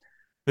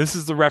this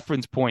is the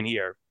reference point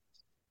here.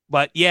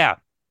 But yeah,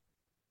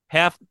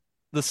 half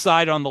the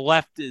side on the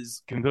left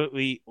is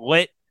completely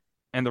lit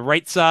and the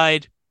right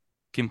side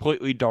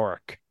completely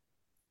dark.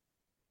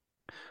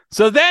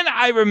 So then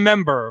I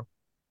remember,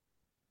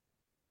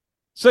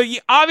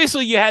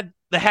 obviously you had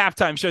the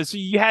halftime show. So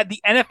you had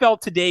the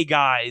NFL Today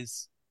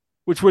guys,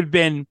 which would have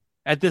been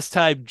at this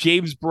time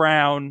James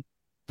Brown,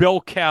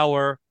 Bill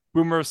Cowher,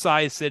 Boomer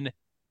Esiason,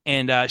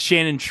 and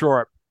Shannon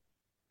Sharpe.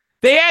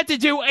 They had to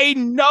do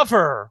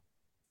another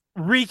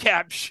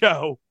recap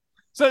show.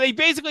 So they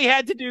basically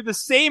had to do the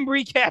same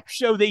recap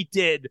show they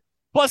did,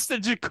 plus the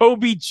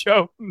Jacoby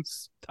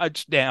Jones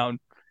touchdown.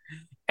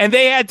 And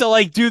they had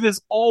to do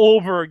this all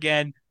over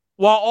again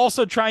while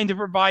also trying to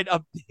provide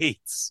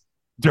updates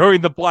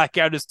during the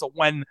blackout as to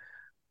when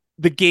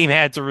the game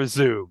had to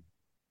resume.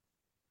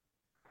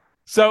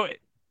 So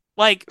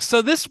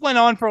this went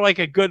on for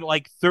a good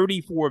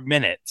 34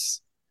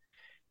 minutes.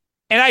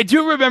 And I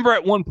do remember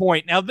at one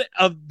point now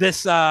of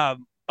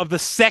the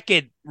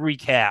second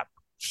recap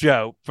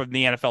show from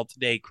the NFL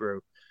Today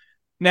crew.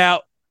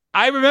 Now,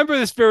 I remember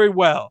this very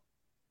well,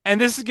 and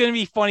this is going to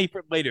be funny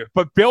for later,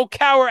 but Bill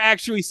Cowher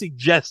actually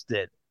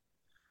suggested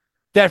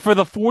that for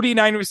the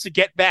 49ers to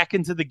get back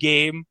into the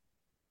game,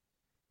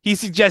 he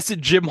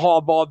suggested Jim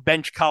Harbaugh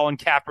bench Colin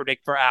Kaepernick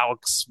for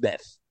Alex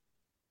Smith.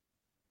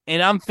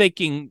 And I'm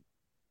thinking,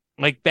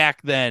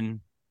 back then,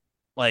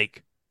 why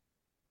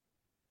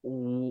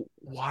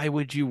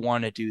would you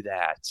want to do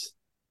that?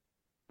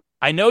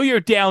 I know you're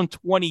down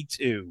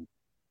 22,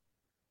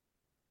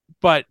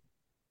 but,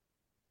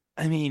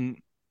 I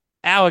mean,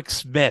 Alex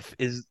Smith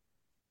is...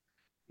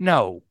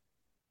 No.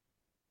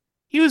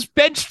 He was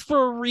benched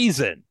for a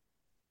reason.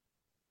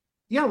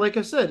 Yeah, like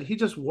I said, he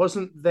just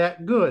wasn't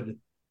that good.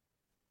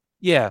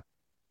 Yeah.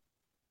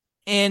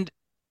 And,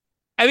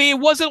 I mean,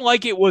 it wasn't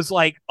like it was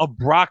a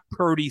Brock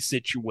Purdy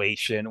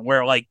situation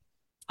where,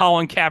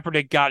 Colin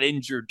Kaepernick got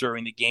injured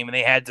during the game and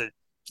they had to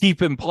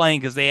keep him playing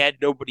because they had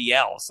nobody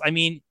else. I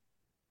mean,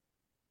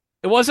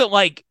 it wasn't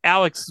like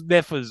Alex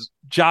Smith was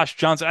Josh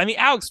Johnson. I mean,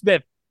 Alex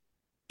Smith,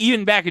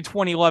 even back in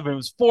 2011,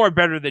 was far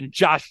better than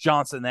Josh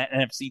Johnson in that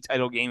NFC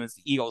title game as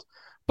the Eagles.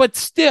 But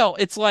still,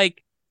 it's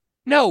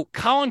no,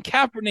 Colin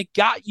Kaepernick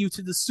got you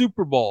to the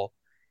Super Bowl.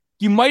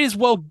 You might as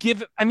well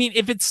give it. I mean,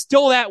 if it's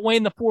still that way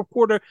in the fourth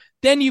quarter,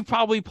 then you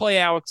probably play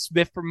Alex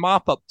Smith for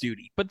mop-up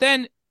duty. But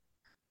then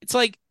it's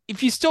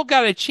if you still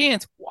got a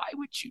chance, why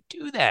would you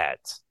do that?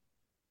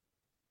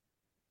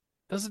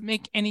 Doesn't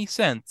make any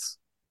sense.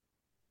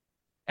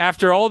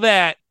 After all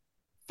that,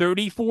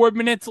 34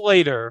 minutes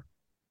later,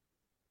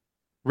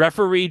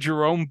 referee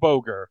Jerome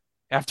Boger,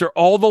 after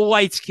all the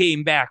lights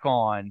came back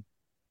on,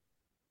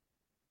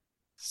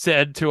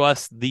 said to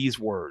us these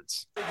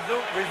words.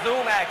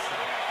 Resume action.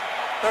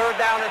 3rd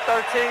down and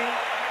 13.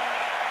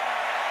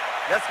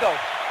 Let's go.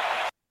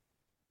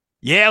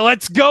 Yeah,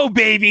 let's go,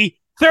 baby.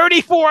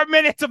 34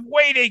 minutes of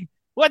waiting.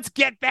 Let's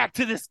get back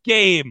to this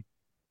game.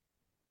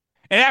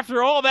 And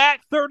after all that,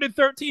 3rd and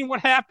 13, what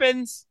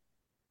happens?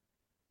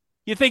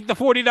 You think the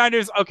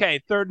 49ers,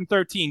 okay, 3rd and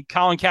 13,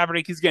 Colin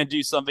Kaepernick, he's going to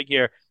do something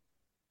here.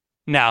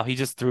 No, he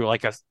just threw a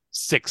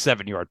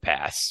 6-7 yard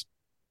pass.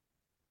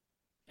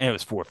 And it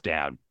was 4th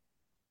down.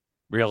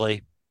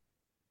 Really?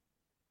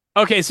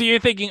 Okay, so you're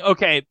thinking,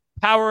 okay,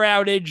 power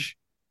outage.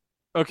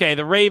 Okay,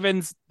 the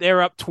Ravens,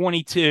 they're up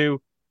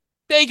 22.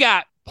 They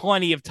got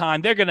plenty of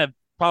time. They're going to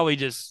probably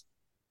just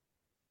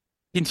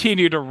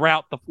continue to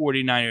rout the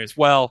 49ers.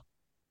 Well,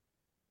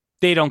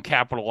 they don't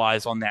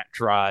capitalize on that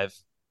drive.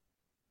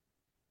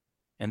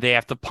 And they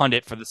have to punt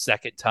it for the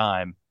second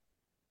time.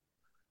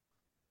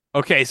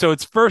 Okay, so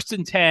it's 1st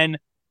and 10.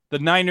 The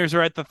Niners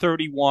are at the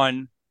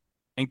 31.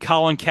 And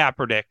Colin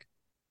Kaepernick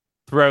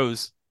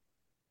throws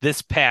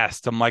this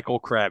pass to Michael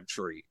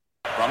Crabtree.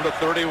 From the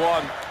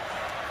 31.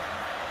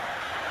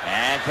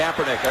 And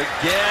Kaepernick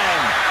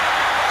again.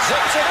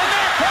 Zips it in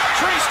there.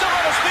 Crabtree still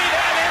on his feet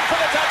and in for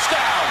the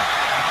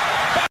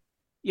touchdown.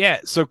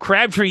 Yeah, so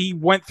Crabtree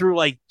went through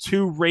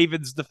 2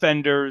 Ravens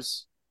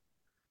defenders.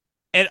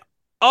 And,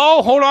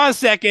 oh, hold on a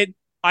second.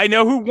 I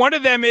know who one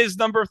of them is,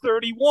 number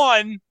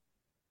 31.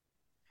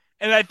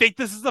 And I think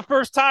this is the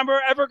first time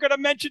we're ever going to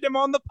mention him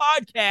on the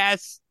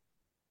podcast.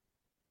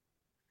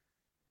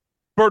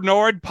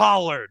 Bernard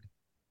Pollard.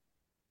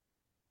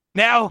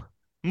 Now,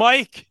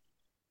 Mike,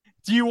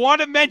 do you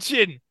want to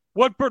mention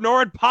what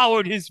Bernard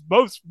Pollard is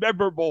most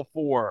memorable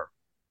for?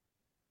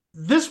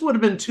 This would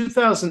have been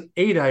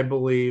 2008, I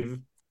believe.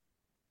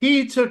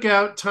 He took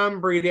out Tom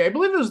Brady. I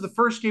believe it was the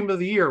first game of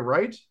the year,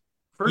 right?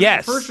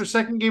 Yes. First or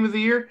second game of the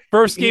year?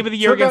 First game of the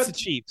year against the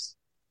Chiefs.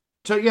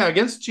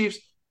 Against the Chiefs.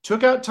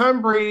 Took out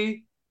Tom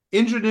Brady,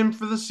 injured him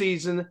for the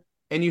season,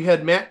 and you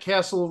had Matt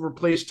Castle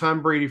replace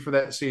Tom Brady for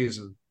that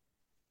season.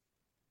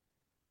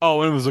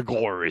 Oh, it was a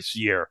glorious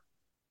year.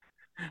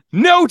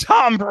 No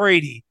Tom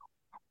Brady.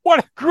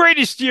 What a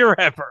greatest year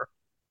ever.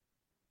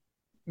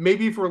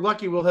 Maybe if we're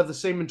lucky, we'll have the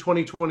same in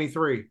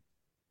 2023.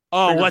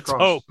 Oh, Fingers let's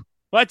crossed. hope.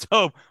 Let's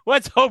hope.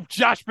 Let's hope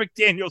Josh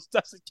McDaniels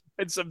doesn't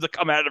convince him to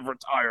come out of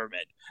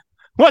retirement.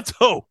 Let's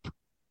hope.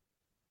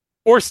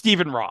 Or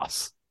Stephen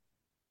Ross.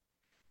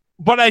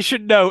 But I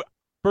should note,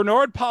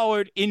 Bernard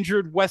Pollard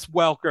injured Wes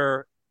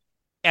Welker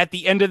at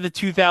the end of the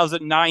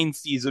 2009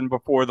 season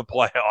before the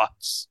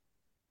playoffs.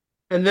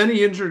 And then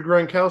he injured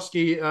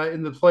Gronkowski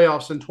in the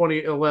playoffs in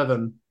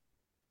 2011.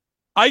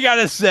 I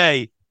gotta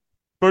say,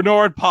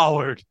 Bernard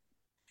Pollard,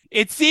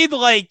 it seemed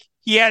like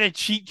he had a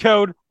cheat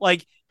code.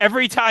 Like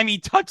every time he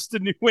touched the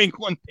New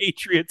England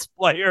Patriots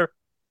player,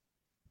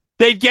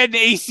 they'd get an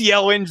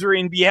ACL injury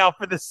and be out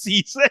for the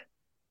season.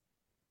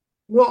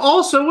 Well,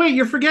 also, wait,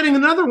 you're forgetting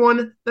another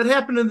one that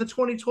happened in the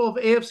 2012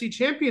 AFC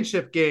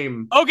Championship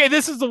game. Okay,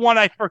 this is the one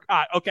I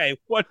forgot. Okay,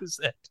 what is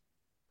it?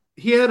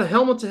 He had a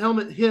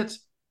helmet-to-helmet hit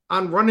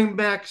on running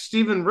back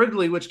Stephen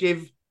Ridley, which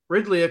gave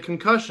Ridley a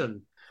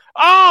concussion.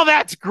 Oh,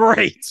 that's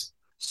great.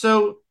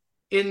 So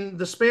in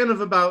the span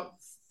of about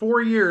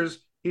 4 years,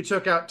 he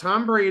took out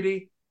Tom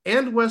Brady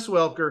and Wes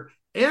Welker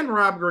and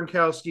Rob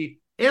Gronkowski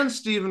and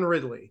Stephen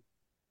Ridley.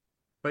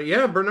 But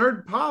yeah,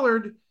 Bernard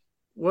Pollard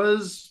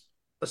was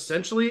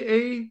essentially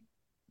a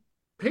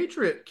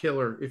Patriot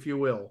killer, if you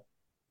will.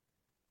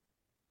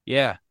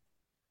 Yeah.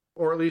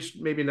 Or at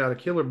least maybe not a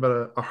killer,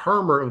 but a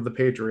harmer of the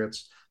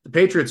Patriots. The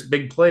Patriots'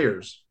 big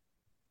players.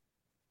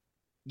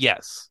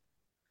 Yes.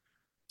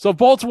 So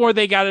Baltimore,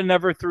 they got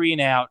another 3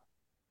 and out.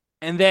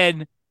 And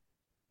then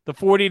the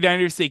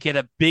 49ers, they get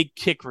a big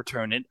kick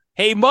return. And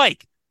hey,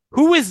 Mike,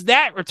 who is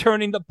that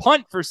returning the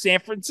punt for San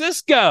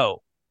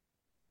Francisco?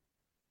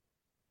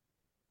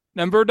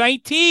 Number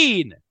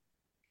 19.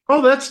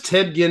 Oh, that's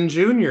Ted Ginn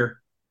Jr.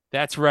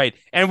 That's right.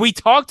 And we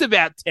talked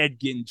about Ted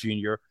Ginn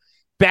Jr.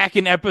 back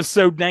in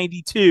episode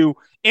 92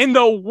 in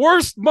the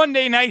worst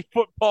Monday Night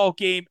Football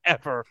game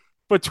ever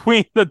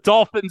between the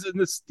Dolphins and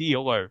the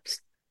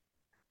Steelers,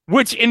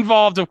 which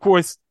involved, of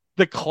course,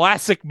 the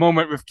classic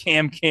moment with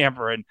Cam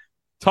Cameron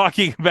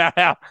talking about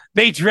how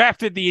they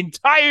drafted the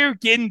entire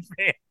Ginn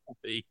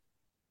family.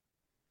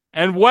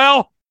 And,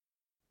 well,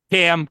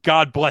 Cam,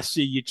 God bless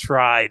you, you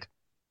tried.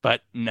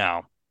 But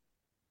no,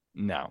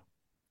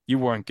 you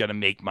weren't going to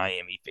make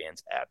Miami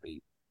fans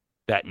happy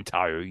that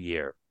entire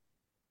year.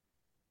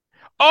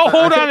 Oh,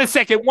 hold on a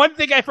second. One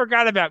thing I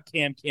forgot about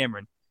Cam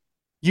Cameron.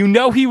 You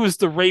know he was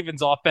the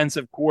Ravens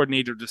offensive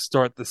coordinator to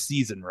start the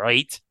season,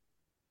 right?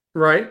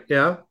 Right,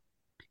 yeah.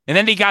 And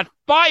then he got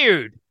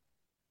fired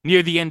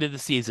near the end of the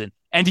season.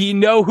 And do you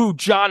know who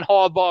John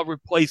Harbaugh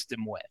replaced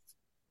him with?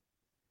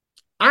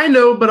 I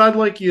know, but I'd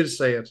like you to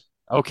say it.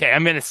 Okay,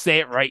 I'm going to say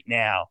it right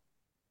now.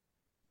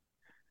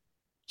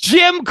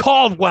 Jim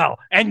Caldwell.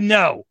 And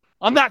no,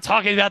 I'm not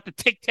talking about the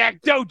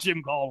tic-tac-toe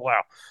Jim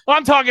Caldwell.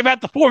 I'm talking about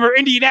the former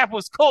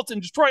Indianapolis Colts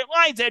and Detroit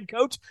Lions head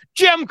coach,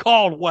 Jim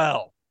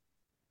Caldwell.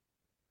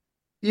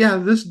 Yeah,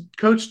 this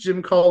coach,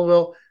 Jim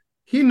Caldwell,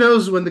 he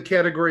knows when the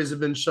categories have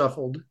been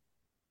shuffled.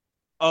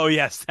 Oh,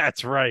 yes,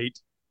 that's right.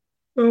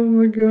 Oh,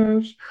 my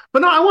gosh.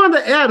 But no, I wanted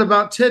to add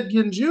about Ted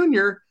Ginn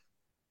Jr.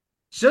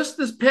 Just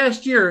this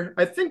past year,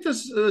 I think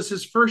this is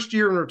his first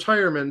year in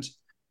retirement.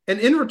 And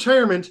in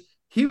retirement,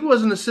 he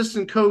was an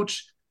assistant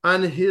coach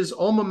on his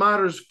alma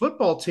mater's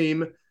football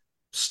team,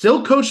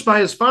 still coached by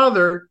his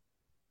father.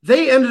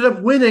 They ended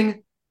up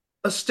winning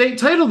a state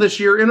title this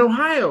year in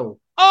Ohio.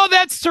 Oh,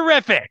 that's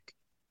terrific.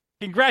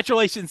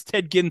 Congratulations,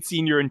 Ted Ginn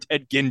Sr. and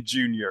Ted Ginn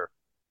Jr.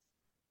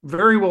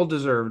 Very well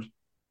deserved.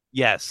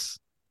 Yes.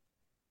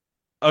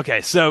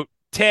 Okay, so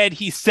Ted,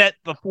 he set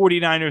the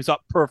 49ers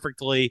up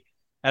perfectly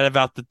at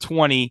about the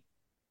 20.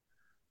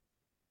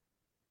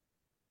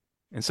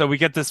 And so we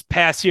get this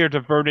pass here to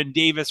Vernon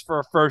Davis for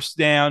a first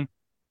down.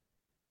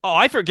 Oh,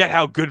 I forget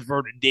how good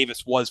Vernon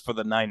Davis was for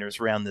the Niners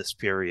around this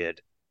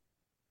period.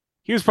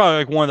 He was probably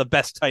like one of the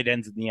best tight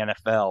ends in the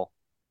NFL.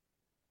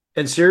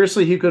 And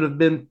seriously, he could have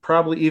been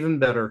probably even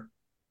better.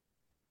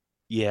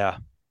 Yeah.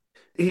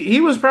 He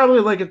was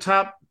probably like a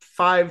top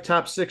 5,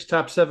 top 6,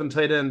 top 7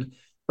 tight end.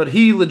 But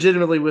he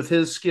legitimately, with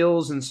his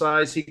skills and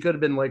size, he could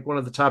have been like one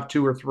of the top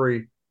 2 or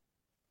 3.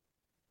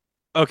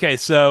 Okay,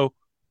 so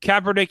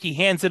Kaepernick, he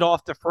hands it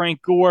off to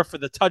Frank Gore for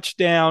the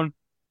touchdown.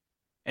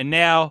 And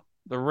now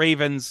the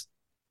Ravens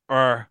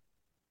are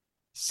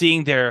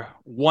seeing their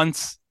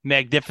once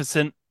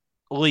magnificent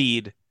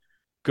lead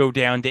go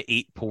down to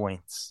 8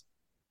 points.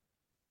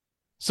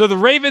 So the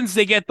Ravens,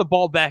 they get the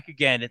ball back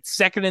again. It's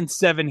 2nd and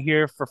 7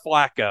 here for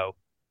Flacco.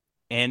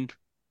 And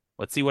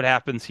let's see what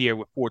happens here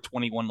with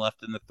 4:21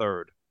 left in the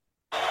third.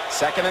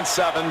 2nd and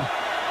 7.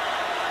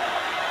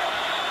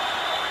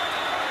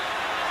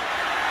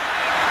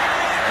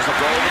 There's a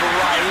goal to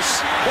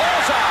Rice.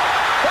 Ball's out.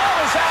 Ball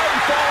is out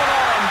and fallen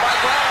on by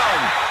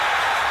Brown.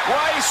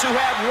 Rice, who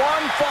had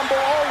 1 fumble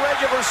all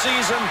regular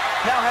season,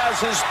 now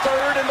has his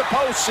 3rd in the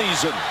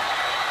postseason.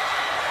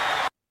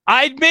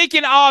 I'd make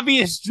an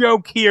obvious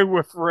joke here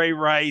with Ray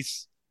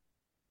Rice,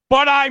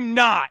 but I'm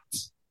not.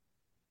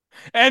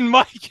 And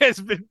Mike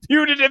has been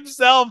muted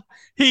himself.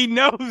 He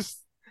knows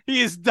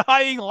he is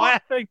dying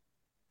laughing.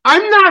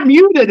 I'm not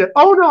muted.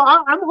 Oh, no,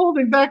 I'm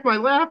holding back my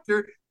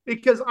laughter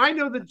because I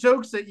know the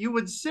jokes that you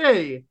would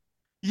say.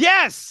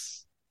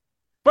 Yes,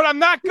 but I'm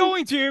not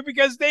going to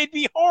because they'd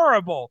be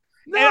horrible.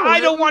 No, and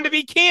I don't want to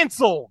be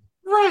canceled.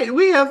 Right,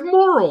 we have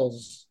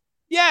morals.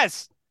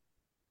 Yes.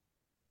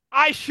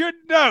 I should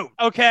note,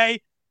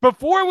 okay,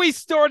 before we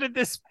started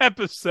this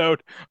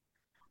episode,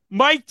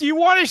 Mike, do you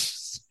want to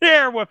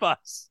share with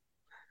us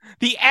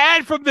the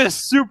ad from this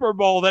Super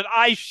Bowl that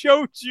I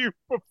showed you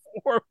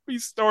before we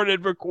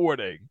started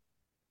recording?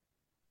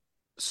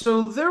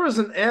 So there was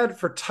an ad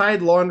for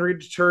Tide laundry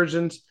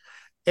detergent,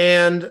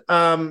 and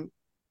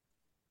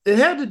it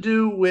had to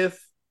do with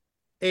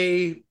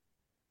a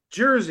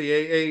jersey,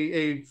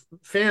 a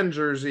fan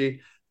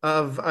jersey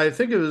of, I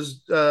think it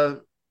was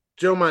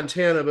Joe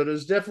Montana, but it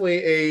was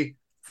definitely a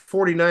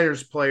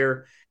 49ers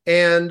player.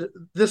 And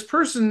this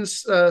person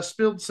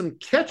spilled some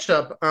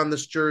ketchup on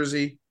this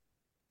jersey,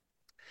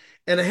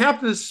 and it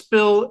happened to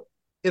spill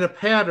in a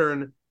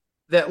pattern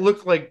that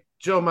looked like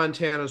Joe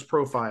Montana's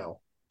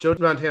profile, Joe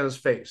Montana's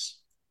face.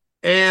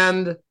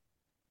 And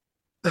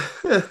I'm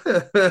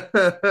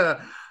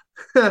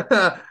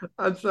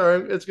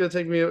sorry, it's going to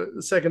take me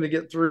a second to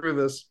get through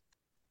this.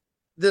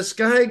 This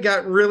guy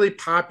got really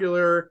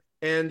popular,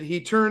 and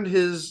he turned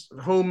his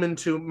home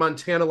into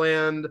Montana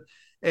land,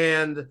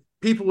 and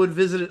people would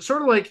visit it.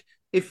 Sort of like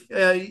if,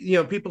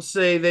 people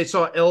say they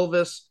saw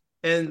Elvis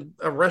in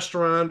a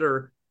restaurant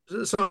or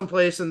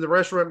someplace, and the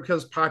restaurant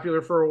becomes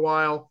popular for a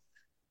while.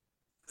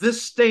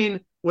 This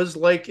stain was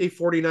like a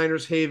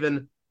 49ers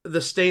haven,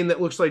 the stain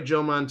that looks like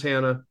Joe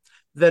Montana.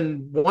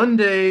 Then one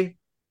day,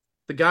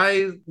 the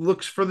guy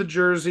looks for the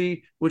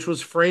jersey, which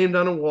was framed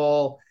on a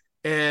wall,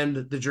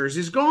 and the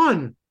jersey's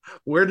gone.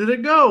 Where did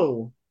it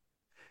go?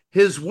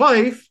 His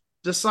wife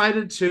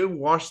decided to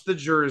wash the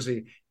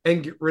jersey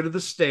and get rid of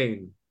the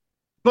stain.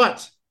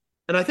 But,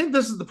 and I think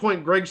this is the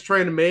point Greg's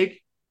trying to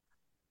make,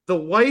 the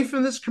wife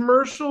in this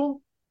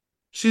commercial,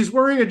 she's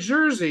wearing a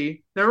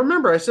jersey. Now,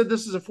 remember, I said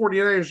this is a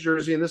 49ers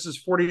jersey, and this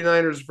is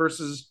 49ers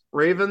versus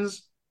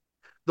Ravens.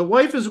 The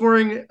wife is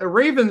wearing a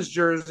Ravens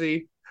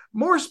jersey.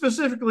 More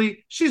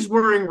specifically, she's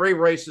wearing Ray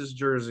Rice's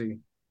jersey,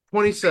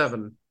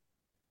 27.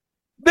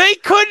 They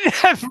couldn't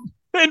have,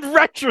 in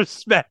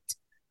retrospect,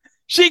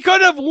 she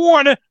could have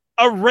worn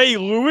a Ray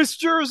Lewis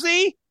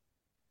jersey.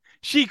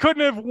 She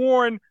couldn't have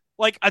worn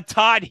like a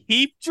Todd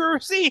Heap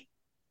jersey.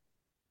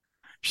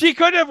 She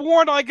could have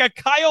worn like a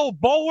Kyle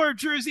Bowler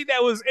jersey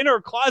that was in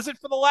her closet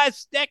for the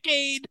last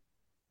decade.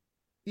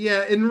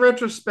 Yeah, in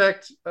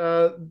retrospect,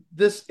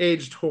 this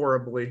aged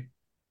horribly.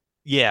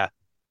 Yeah.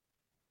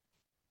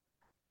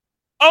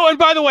 Oh, and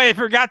by the way, I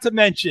forgot to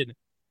mention,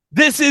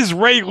 this is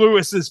Ray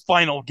Lewis's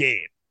final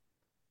game.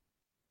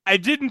 I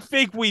didn't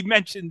think we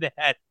mentioned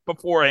that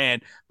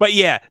beforehand, but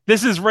yeah,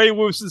 this is Ray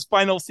Lewis's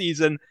final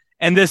season,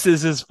 and this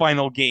is his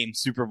final game,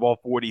 Super Bowl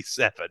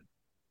 47.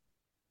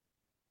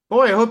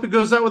 Boy, I hope it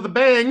goes out with a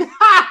bang.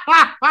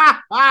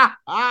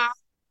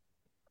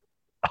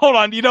 Hold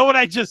on, you know what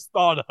I just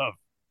thought of?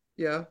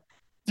 Yeah.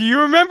 Do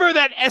you remember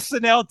that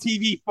SNL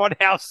TV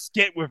Funhouse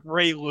skit with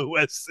Ray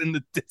Lewis in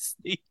the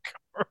Disney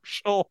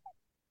commercial?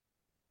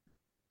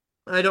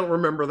 I don't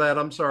remember that.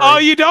 I'm sorry. Oh,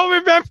 you don't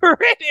remember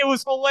it? It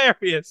was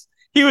hilarious.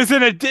 He was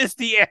in a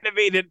Disney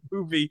animated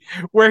movie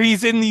where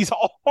he's in these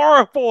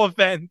horrible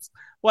events,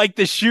 like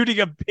the shooting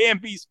of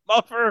Bambi's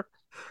mother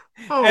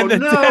and the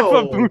death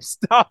of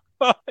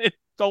Mustafa in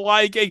The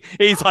Lion King.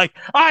 He's like,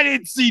 I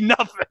didn't see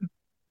nothing.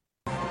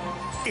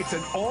 It's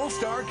an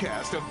all-star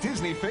cast of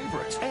Disney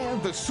favorites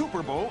and the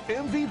Super Bowl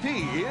MVP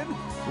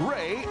in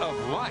Ray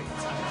of Light.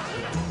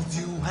 Dudes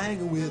you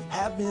hang with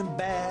have been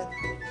bad.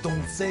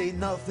 Don't say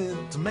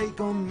nothing to make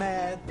them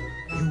mad.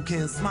 You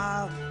can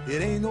smile,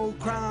 it ain't no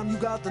crime. You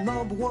got the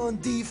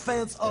 #1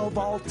 defense of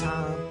all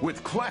time.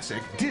 With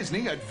classic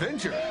Disney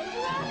adventure.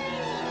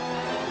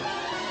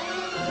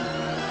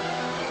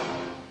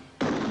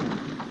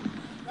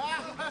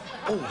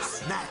 Oh,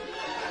 snap.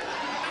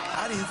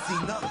 I didn't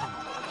see nothing.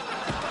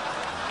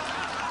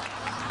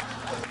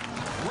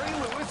 Ray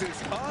Lewis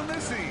is on the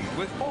scene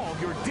with all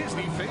your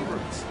Disney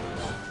favorites.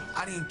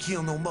 I didn't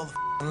kill no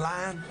motherfucking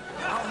lion.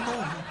 I don't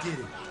know who did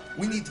it.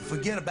 We need to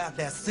forget about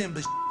that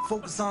Simba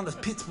focus on the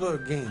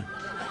Pittsburgh game.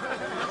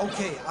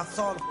 Okay, I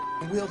saw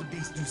the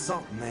wildebeest do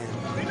something, man.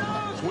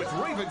 With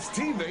Ravens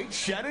teammate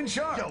Shannon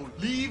Sharpe. Yo,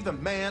 leave the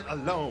man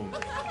alone.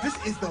 This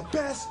is the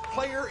best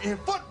player in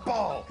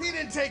football. He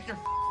didn't take your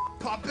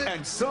puppet.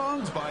 And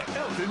songs by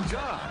Elton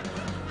John.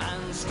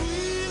 And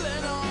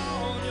squealing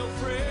on your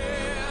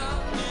friend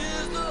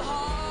is the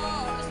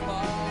hardest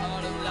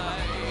part of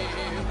life.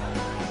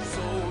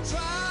 So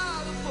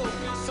try to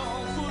focus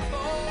on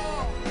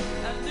football.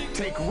 And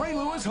take Ray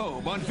Lewis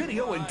home on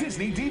video and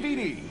Disney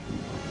DVD.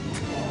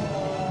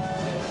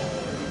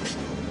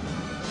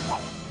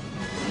 Oh,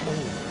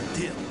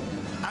 dear.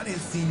 I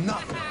didn't see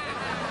nothing.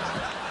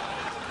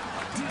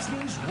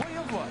 Disney's Ray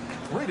of Light.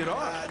 Rated R.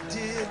 I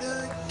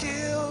didn't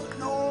kill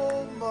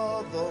no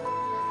mother.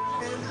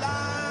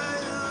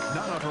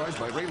 Not authorized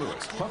by Ray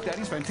Lewis. Puff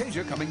Daddy's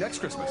Fantasia coming next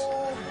Christmas.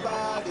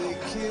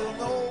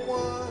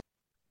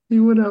 He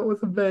went out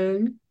with a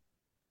bang.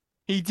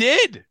 He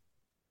did.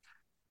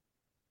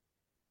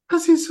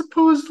 Because he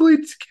supposedly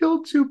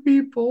killed 2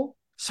 people.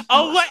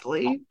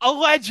 Supposedly.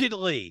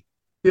 Allegedly.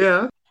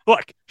 Yeah.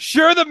 Look,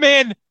 sure, the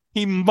man,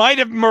 he might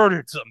have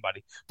murdered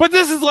somebody, but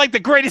this is like the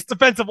greatest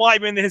defensive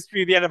lineman in the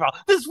history of the NFL.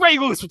 This is Ray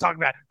Lewis we're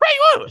talking about. Ray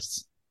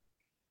Lewis!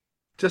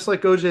 Just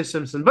like O.J.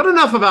 Simpson. But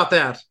enough about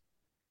that.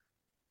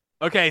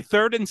 Okay,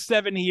 3rd and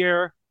 7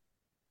 here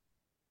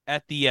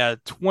at the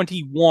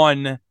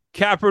 21.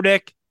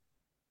 Kaepernick,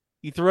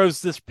 he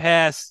throws this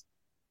pass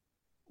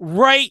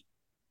right.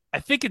 I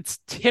think it's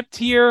tipped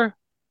here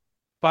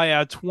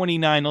by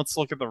 29. Let's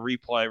look at the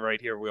replay right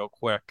here real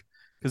quick,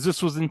 because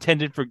this was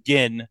intended for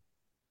Ginn.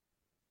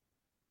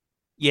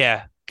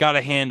 Yeah, got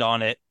a hand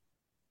on it.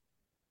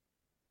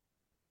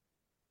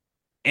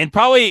 And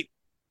probably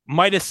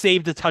might have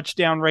saved a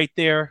touchdown right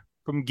there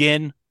from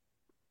Ginn.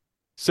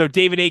 So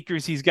David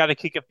Akers, he's got to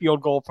kick a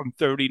field goal from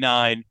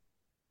 39.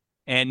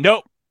 And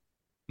nope,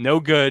 no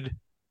good.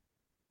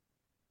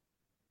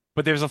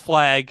 But there's a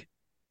flag.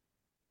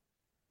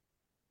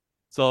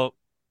 So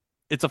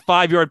it's a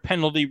 5-yard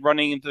penalty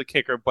running into the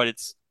kicker, but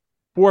it's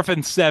 4th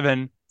and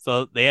 7.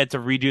 So they had to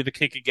redo the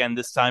kick again,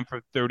 this time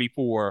for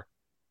 34.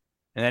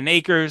 And then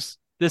Akers,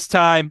 this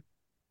time,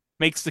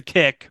 makes the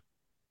kick.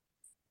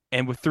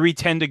 And with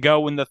 3:10 to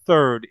go in the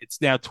 3rd,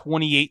 it's now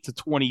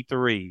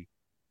 28-23.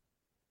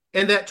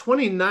 And that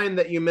 29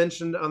 that you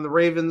mentioned on the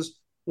Ravens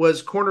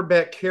was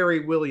cornerback Kerry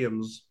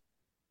Williams.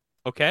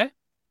 Okay.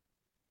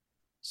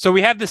 So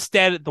we have the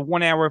stat at the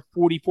 1 hour,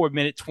 44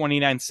 minute,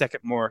 29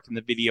 second mark in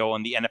the video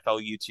on the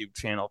NFL YouTube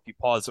channel. If you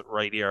pause it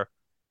right here.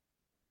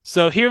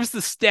 So here's the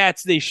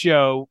stats they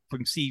show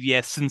from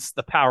CVS since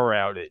the power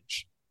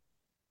outage.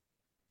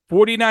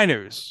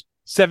 49ers,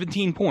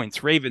 17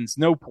 points. Ravens,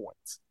 no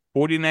points.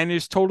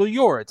 49ers total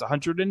yards,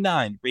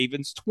 109.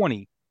 Ravens,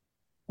 20.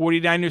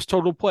 49ers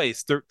total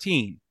plays,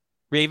 13.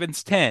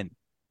 Ravens, 10.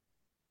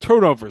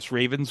 Turnovers,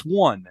 Ravens,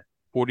 1.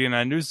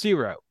 49ers,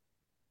 0.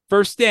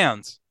 First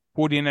downs,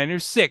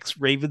 49ers, 6.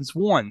 Ravens,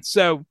 1.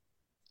 So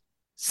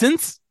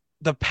since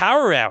the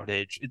power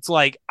outage, it's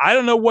like, I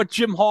don't know what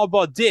Jim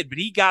Harbaugh did, but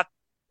he got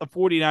the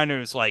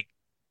 49ers like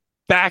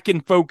back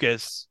in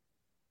focus,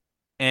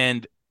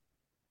 and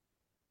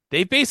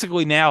they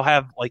basically now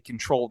have like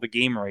control of the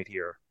game right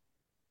here.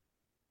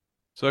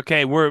 So,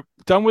 okay, we're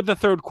done with the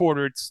 3rd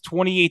quarter. It's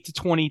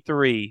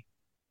 28-23.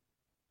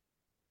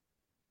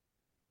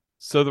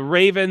 So the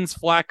Ravens,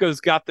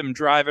 Flacco's got them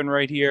driving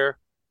right here.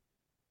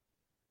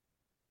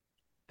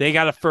 They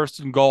got a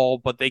 1st and goal,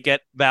 but they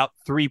get about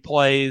 3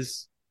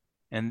 plays,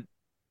 and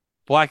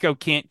Flacco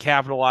can't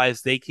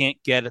capitalize. They can't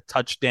get a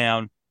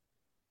touchdown.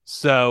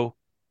 So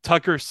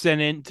Tucker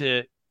sent in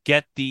to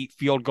get the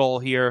field goal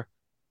here,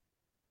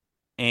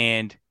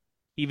 and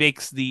he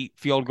makes the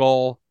field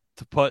goal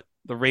to put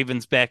the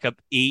Ravens back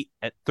up 8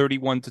 at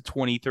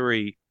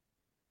 31-23.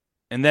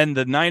 And then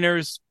the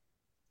Niners,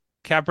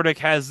 Kaepernick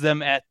has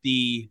them at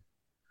the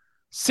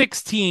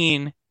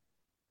 16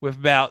 with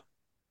about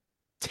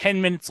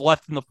 10 minutes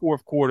left in the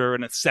 4th quarter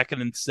and a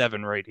 2nd and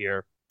 7 right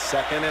here.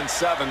 2nd and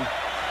 7. As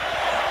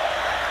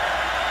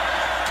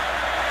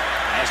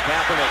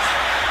Kaepernick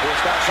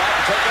forced outside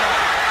and taken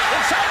off.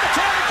 Inside the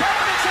 10,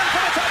 Kaepernick's in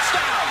for the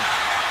touchdown.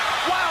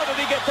 Wow, did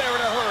he get there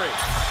in a hurry?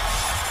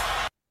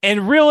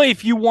 And really,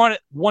 if you want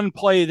one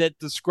play that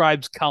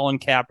describes Colin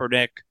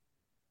Kaepernick,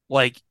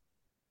 like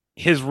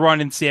his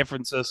run in San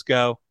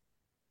Francisco,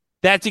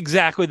 that's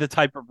exactly the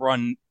type of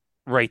run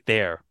right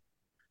there.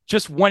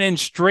 Just went in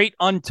straight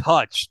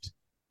untouched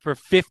for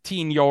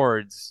 15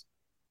 yards.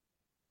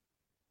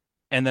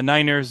 And the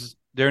Niners,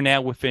 they're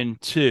now within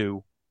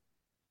 2.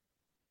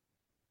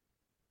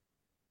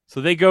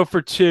 So they go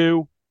for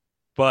 2,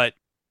 but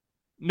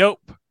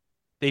nope.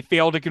 They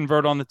fail to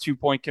convert on the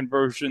 2-point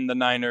conversion, the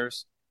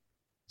Niners.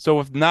 So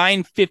with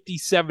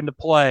 9:57 to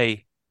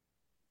play,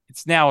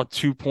 it's now a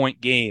 2-point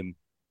game.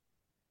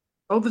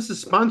 Oh, this is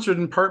sponsored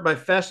in part by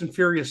Fast and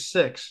Furious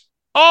 6.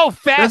 Oh,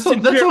 that's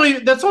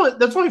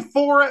only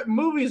 4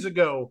 movies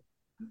ago.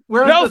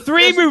 No,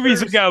 3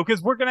 movies ago,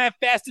 because we're gonna have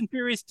Fast and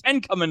Furious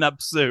 10 coming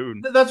up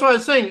soon. That's what I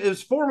was saying. It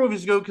was 4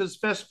 movies ago because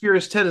Fast and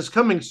Furious 10 is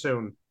coming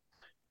soon.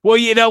 Well,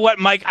 you know what,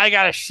 Mike? I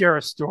gotta share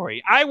a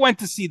story. I went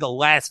to see the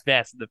last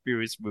Fast and the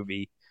Furious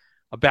movie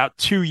about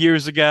 2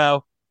 years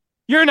ago.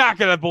 You're not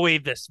gonna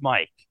believe this,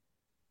 Mike.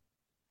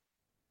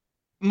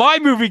 My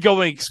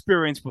movie-going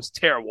experience was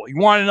terrible. You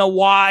want to know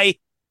why?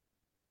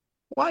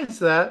 Why is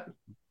that?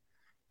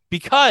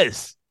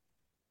 Because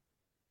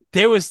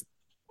there was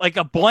like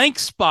a blank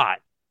spot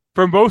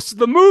for most of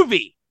the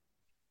movie.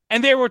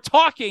 And they were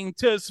talking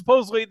to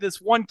supposedly this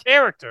one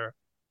character.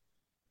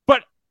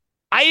 But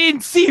I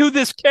didn't see who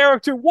this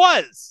character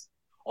was.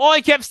 All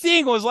I kept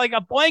seeing was like a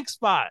blank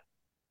spot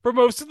for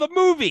most of the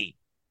movie.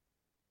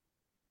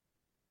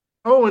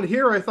 Oh, and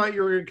here I thought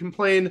you were going to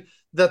complain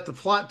that the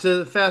plot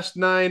to Fast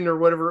 9 or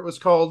whatever it was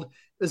called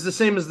is the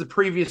same as the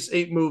previous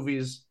 8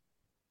 movies.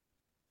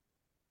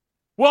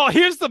 Well,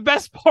 here's the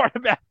best part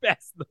about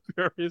Fast and the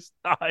Furious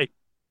 9.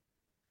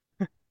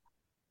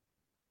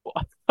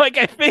 Like,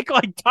 I think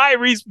like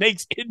Tyrese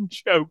makes in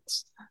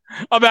jokes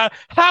about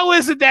how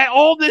is it that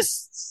all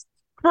this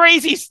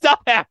crazy stuff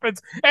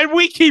happens and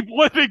we keep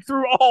living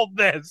through all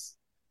this.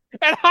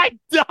 And I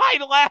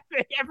died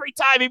laughing every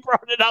time he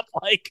brought it up.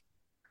 Like,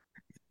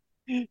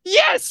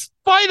 yes,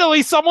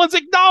 finally someone's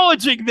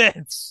acknowledging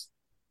this.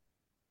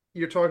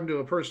 You're talking to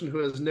a person who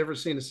has never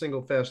seen a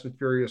single Fast and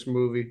Furious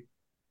movie.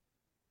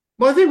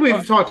 Well, I think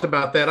we've talked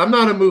about that. I'm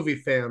not a movie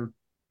fan,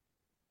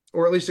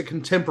 or at least a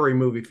contemporary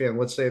movie fan.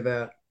 Let's say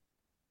that.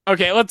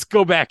 Okay, let's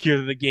go back here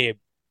to the game.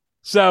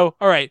 So,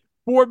 all right,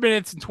 4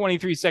 minutes and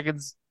 23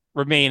 seconds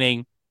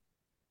remaining.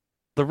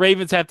 The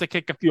Ravens have to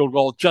kick a field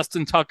goal.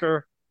 Justin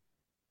Tucker,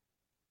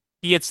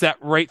 he hits that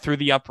right through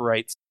the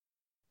uprights.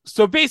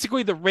 So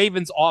basically, the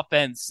Ravens'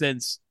 offense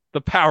since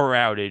the power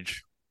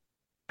outage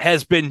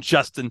has been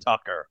Justin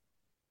Tucker.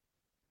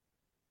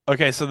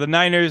 Okay, so the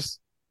Niners,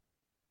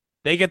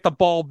 they get the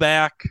ball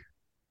back.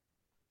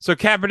 So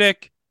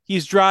Kaepernick,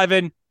 he's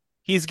driving.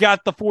 He's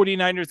got the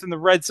 49ers in the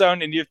red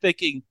zone, and you're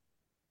thinking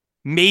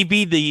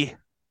maybe the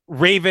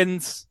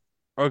Ravens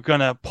are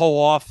going to pull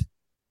off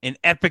an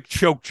epic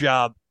choke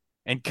job,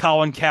 and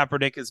Colin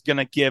Kaepernick is going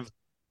to give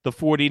the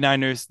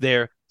 49ers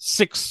their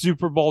 6th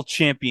Super Bowl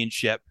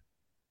championship.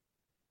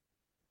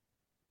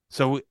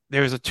 So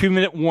there's a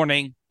 2-minute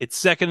warning.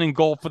 It's 2nd and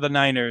goal for the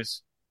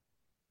Niners.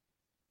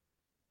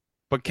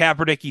 But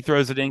Kaepernick, he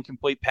throws an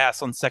incomplete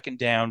pass on 2nd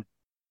down.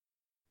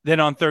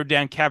 Then on 3rd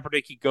down,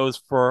 Kaepernick, he goes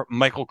for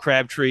Michael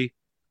Crabtree.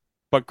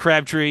 But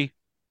Crabtree,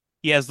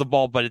 he has the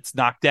ball, but it's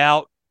knocked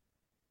out.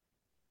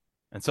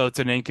 And so it's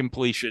an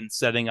incompletion,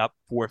 setting up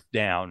 4th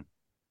down.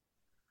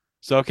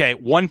 So, okay,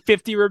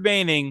 1:50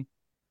 remaining.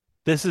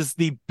 This is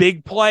the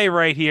big play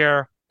right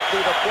here. Through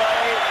the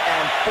play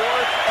and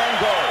 4th and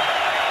goal.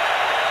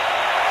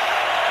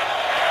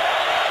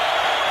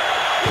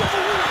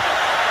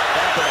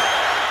 Kaepernick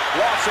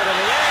lost it in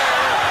the air.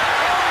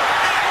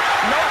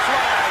 No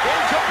flag,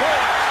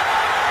 incomplete.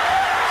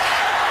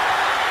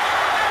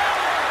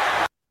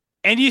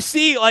 And you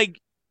see, like,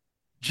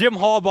 Jim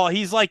Harbaugh,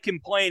 he's, like,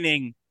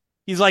 complaining.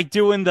 He's, like,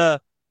 doing the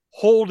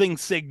holding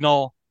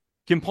signal,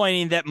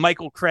 complaining that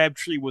Michael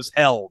Crabtree was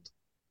held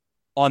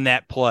on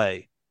that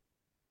play.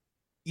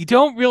 You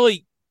don't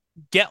really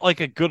get, like,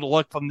 a good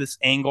look from this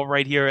angle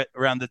right here at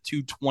around the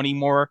 2:20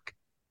 mark.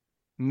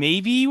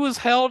 Maybe he was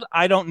held.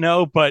 I don't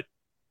know. But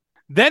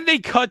then they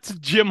cut to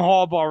Jim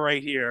Harbaugh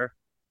right here.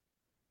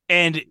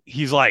 And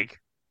he's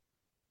like,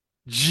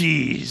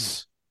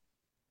 geez.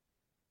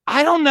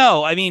 I don't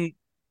know. I mean,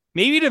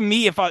 maybe to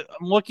me, if I'm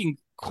looking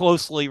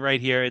closely right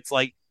here, it's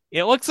like,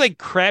 it looks like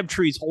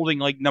Crabtree's holding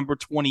like number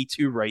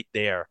 22 right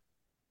there.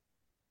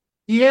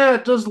 Yeah,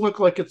 it does look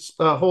like it's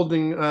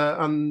holding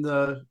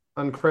on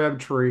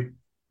Crabtree.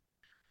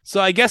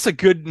 So I guess a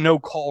good no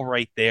call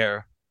right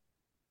there.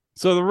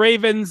 So the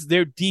Ravens,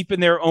 they're deep in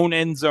their own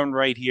end zone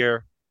right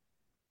here.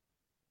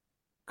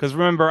 Because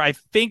remember, I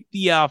think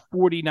the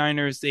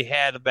 49ers, they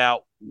had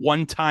about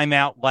 1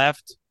 timeout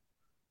left.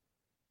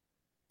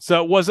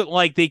 So it wasn't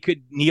like they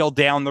could kneel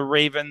down the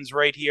Ravens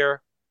right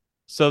here.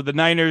 So the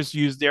Niners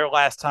used their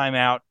last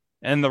timeout,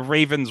 and the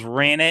Ravens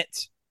ran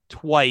it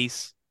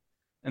twice.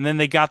 And then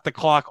they got the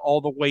clock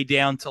all the way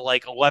down to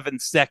like 11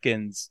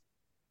 seconds.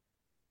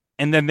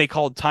 And then they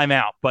called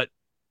timeout. But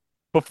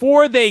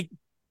before they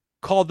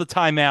called the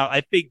timeout,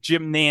 I think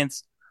Jim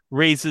Nantz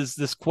raises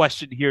this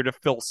question here to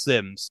Phil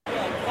Simms.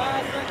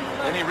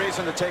 Any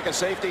reason to take a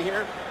safety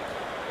here?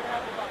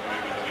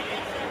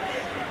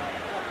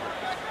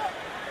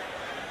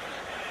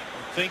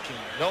 Thinking,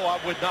 no, I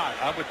would not.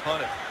 I would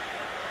punt it.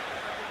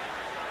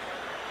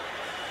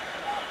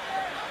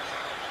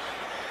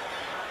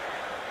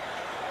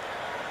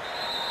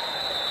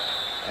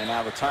 And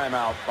now the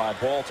timeout by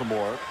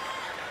Baltimore.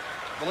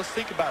 Well, let's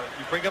think about it.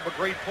 You bring up a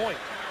great point.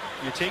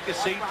 You take a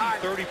safety,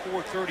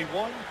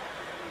 34-31.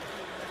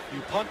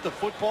 You punt the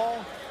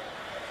football.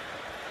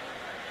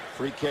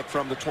 Free kick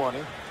from the 20.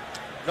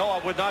 No,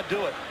 I would not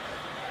do it.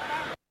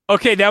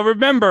 Okay, now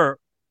remember,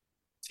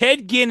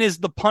 Ted Ginn is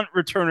the punt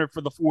returner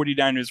for the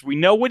 49ers. We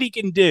know what he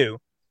can do.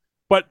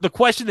 But the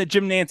question that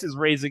Jim Nantz is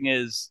raising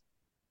is,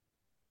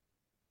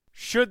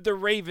 should the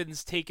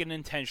Ravens take an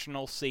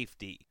intentional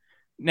safety?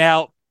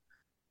 Now,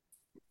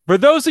 for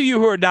those of you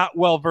who are not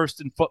well-versed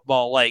in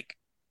football, like,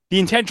 the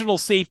intentional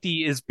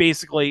safety is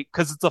basically,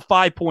 because it's a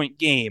 5-point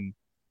game,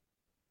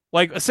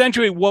 like,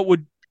 essentially what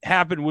would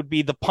happen would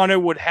be the punter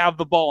would have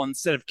the ball,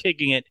 instead of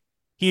kicking it,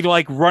 he'd,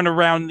 like, run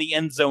around the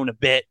end zone a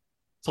bit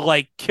to,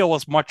 like, kill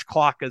as much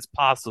clock as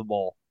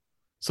possible.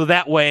 So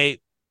that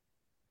way,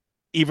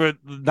 either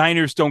the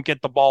Niners don't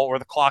get the ball or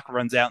the clock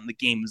runs out and the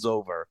game is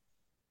over.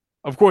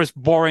 Of course,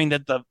 barring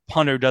that the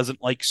punter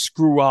doesn't, like,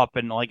 screw up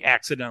and, like,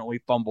 accidentally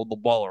fumble the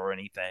ball or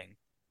anything.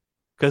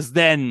 Because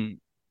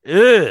then,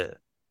 ugh.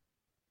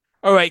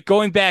 All right,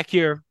 going back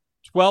here,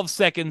 12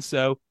 seconds,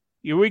 so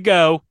here we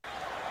go.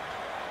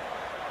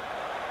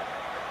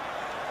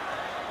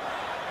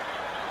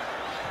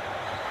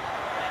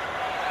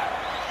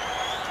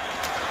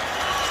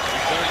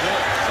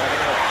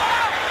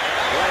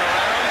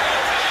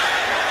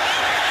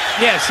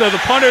 Yeah, so the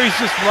punter is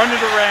just running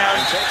around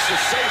And takes the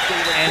safety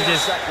with and 4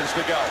 just seconds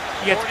to go.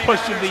 he gets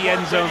pushed into the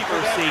end zone for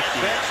a safety.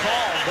 That's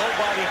call.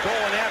 Nobody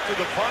going after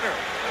the punter.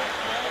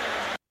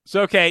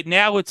 So, okay,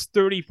 now it's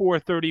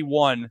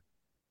 34-31.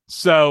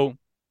 So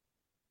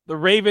the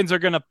Ravens are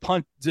going to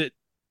punt it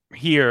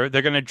here.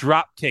 They're going to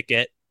drop kick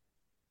it.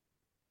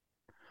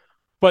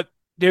 But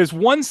there's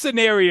one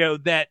scenario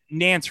that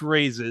Nance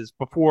raises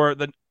before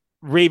the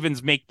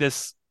Ravens make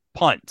this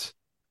punt.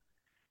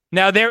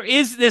 Now, there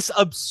is this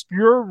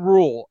obscure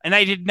rule, and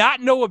I did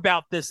not know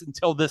about this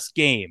until this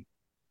game.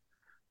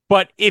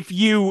 But if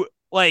you,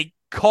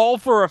 call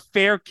for a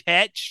fair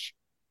catch,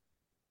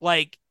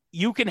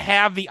 you can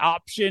have the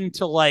option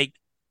to,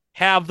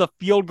 have the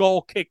field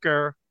goal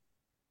kicker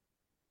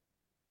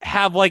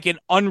have, an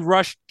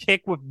unrushed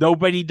kick with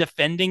nobody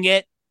defending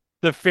it,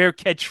 the fair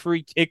catch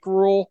free kick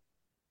rule,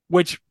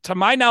 which, to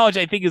my knowledge,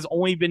 I think has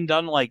only been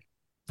done,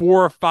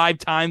 4 or 5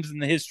 times in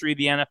the history of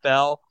the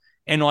NFL.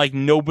 And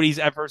nobody's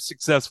ever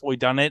successfully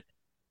done it.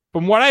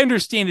 From what I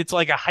understand, it's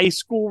a high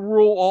school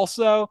rule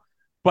also,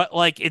 but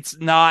it's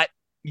not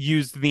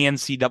used in the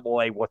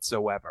NCAA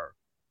whatsoever.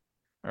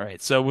 All right,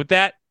 so with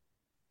that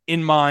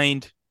in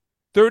mind,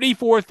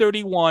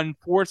 34-31,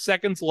 4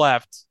 seconds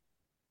left,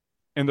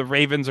 and the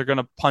Ravens are going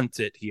to punt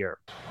it here.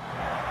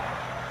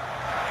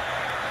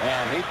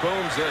 And he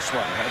booms this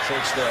one. That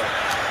takes the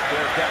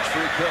fair catch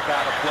free kick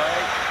out of play.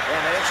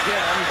 And it's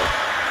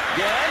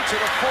again to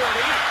the 40.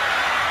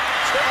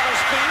 Still on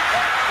his feet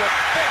at the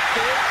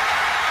 50,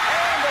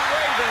 and the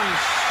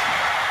Ravens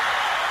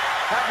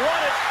have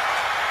won it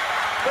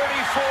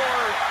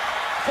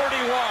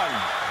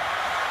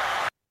 34-31.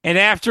 And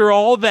after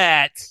all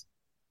that,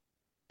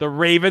 the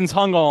Ravens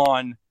hung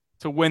on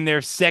to win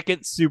their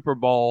second Super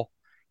Bowl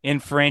in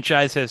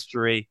franchise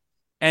history,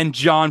 and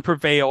John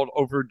prevailed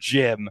over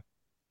Jim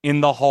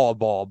in the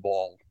Harbaugh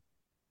Bowl.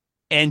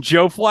 And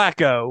Joe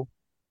Flacco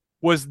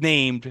was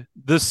named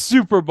the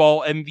Super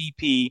Bowl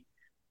MVP,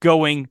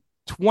 going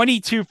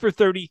 22 for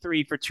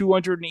 33 for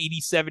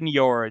 287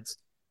 yards,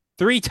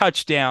 3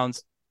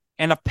 touchdowns,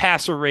 and a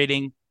passer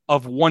rating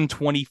of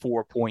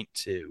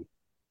 124.2.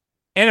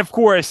 And of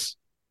course,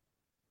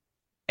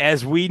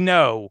 as we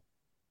know,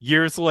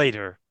 years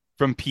later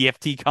from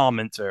PFT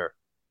commenter,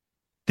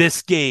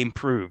 this game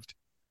proved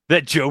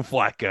that Joe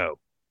Flacco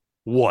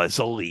was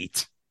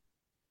elite.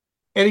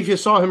 And if you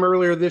saw him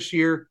earlier this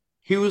year,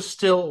 he was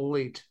still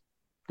elite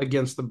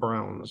against the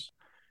Browns.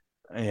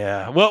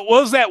 Yeah. Well,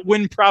 what was that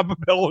win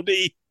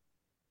probability?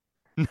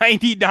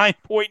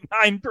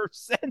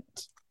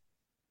 99.9%.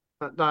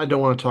 I don't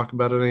want to talk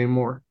about it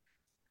anymore.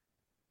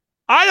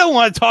 I don't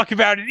want to talk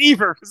about it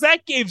either, because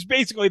that game's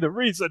basically the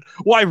reason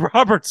why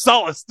Robert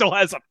Saleh still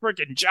has a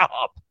freaking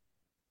job.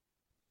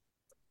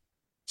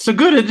 So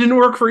good, it didn't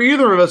work for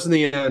either of us in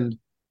the end.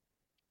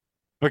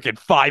 Freaking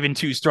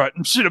 5-2 start.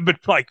 Should have been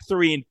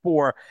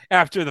 3-4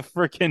 after the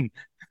freaking.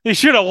 They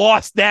should have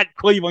lost that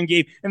Cleveland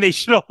game, and they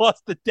should have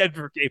lost the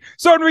Denver game.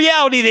 So in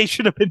reality, they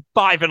should have been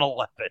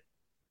 5-11.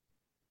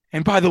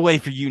 And by the way,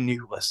 for you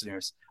new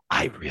listeners,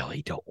 I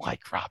really don't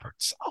like Robert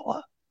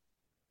Saleh.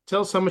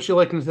 Tell us how much you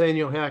like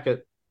Nathaniel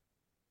Hackett.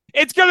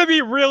 It's going to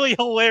be really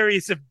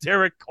hilarious if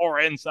Derek Carr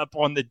ends up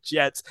on the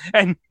Jets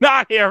and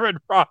not Aaron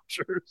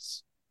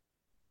Rodgers.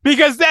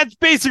 Because that's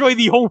basically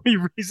the only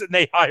reason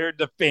they hired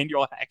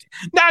Nathaniel Hackett.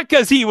 Not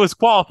because he was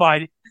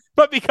qualified,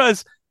 but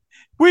because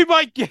we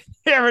might get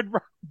Aaron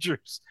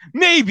Rodgers.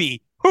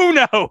 Maybe. Who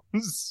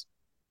knows?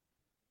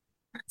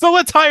 So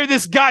let's hire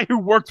this guy who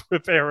worked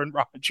with Aaron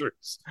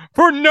Rodgers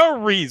for no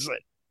reason.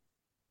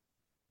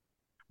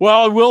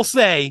 Well, I will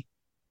say,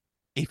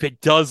 if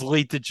it does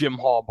lead to Jim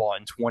Harbaugh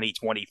in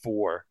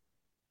 2024,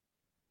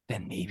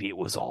 then maybe it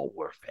was all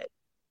worth it.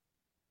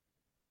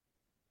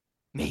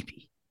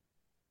 Maybe.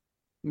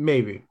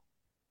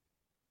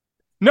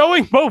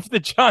 Knowing both the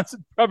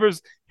Johnson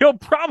brothers, he'll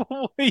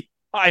probably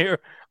hire,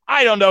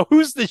 I don't know,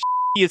 who's the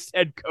shittiest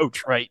head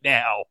coach right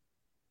now?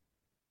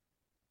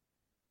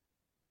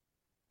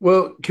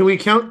 Well, can we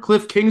count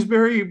Cliff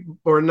Kingsbury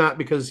or not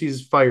because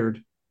he's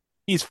fired?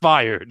 He's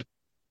fired.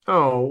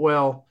 Oh,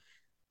 well,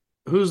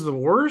 who's the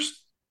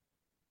worst?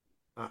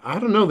 I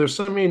don't know. There's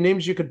so many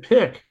names you could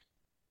pick.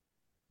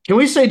 Can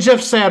we say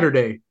Jeff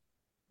Saturday?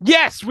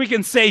 Yes, we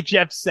can say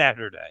Jeff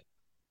Saturday.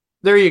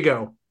 There you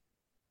go.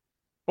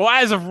 Well,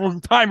 as of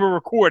time of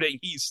recording,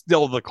 he's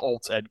still the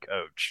Colts head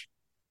coach.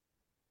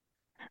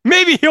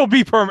 Maybe he'll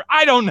be permanent.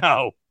 I don't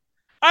know.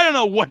 I don't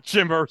know what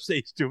Jim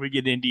Irsay's doing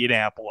in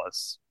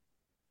Indianapolis.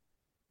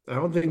 I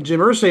don't think Jim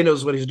Irsay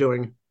knows what he's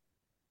doing.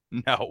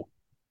 No.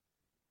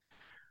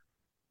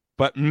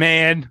 But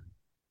man,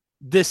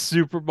 this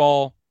Super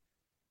Bowl,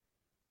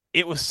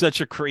 it was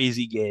such a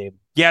crazy game.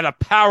 You had a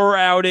power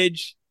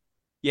outage.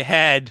 You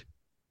had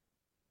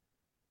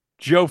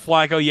Joe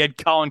Flacco. You had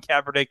Colin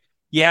Kaepernick.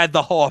 You had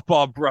the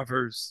Harbaugh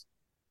brothers.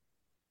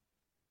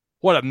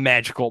 What a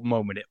magical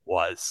moment it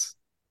was.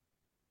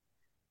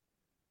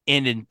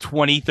 And in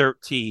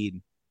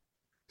 2013,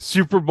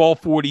 Super Bowl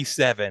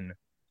 47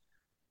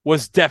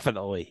 was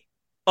definitely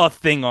a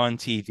thing on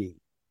TV.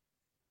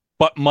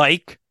 But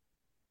Mike,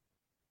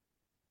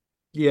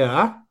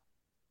 Yeah.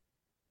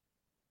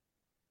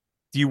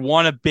 Do you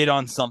want to bid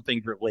on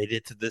something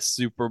related to this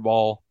Super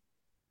Bowl?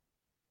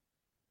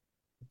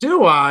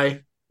 Do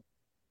I?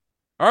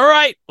 All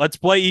right, let's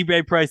play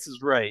eBay Price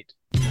is Right.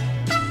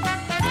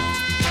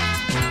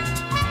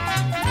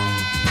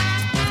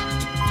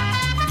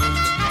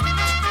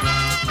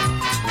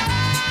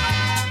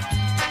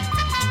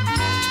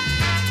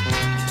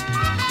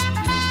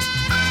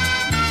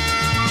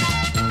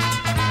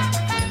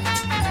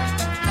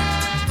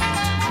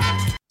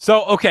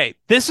 So, okay,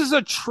 this is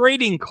a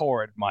trading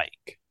card,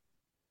 Mike,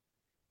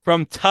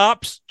 from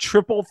Topps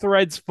Triple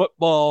Threads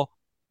Football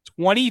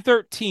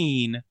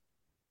 2013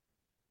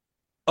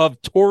 of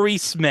Torrey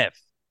Smith.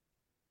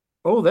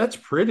 Oh, that's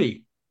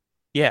pretty.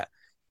 Yeah,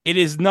 it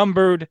is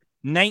numbered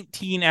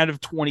 19 out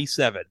of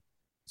 27.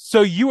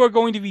 So you are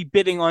going to be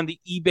bidding on the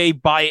eBay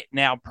Buy It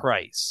Now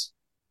price.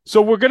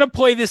 So we're going to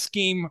play this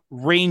game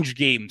range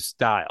game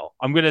style.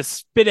 I'm going to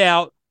spit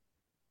out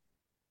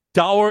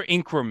dollar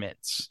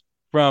increments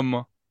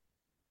from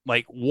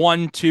like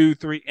 1, 2,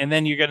 3, and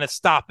then you're going to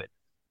stop it.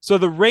 So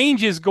the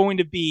range is going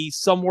to be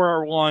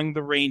somewhere along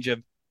the range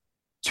of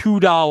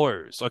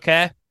 $2,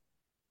 okay?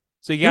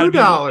 So you got to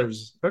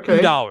 $2. Okay.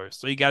 $2.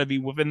 So you got to be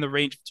within the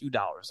range of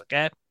 $2,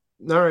 okay?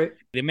 All right.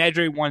 The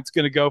imaginary one's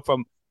going to go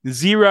from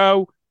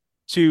 0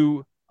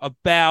 to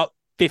about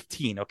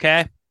 15,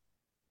 okay?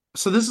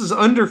 So this is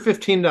under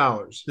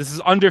 $15. This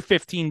is under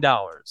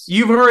 $15.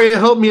 You've already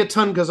helped me a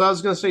ton because I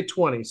was going to say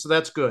 20, so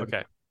that's good.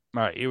 Okay.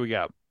 All right, here we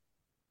go.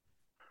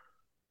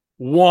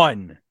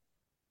 1,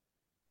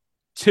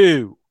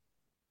 2,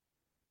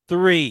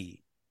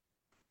 3,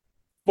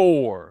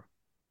 4,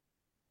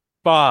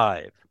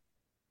 5,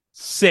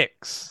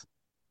 6,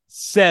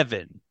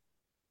 7,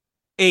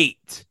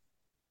 8,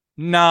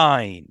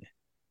 9,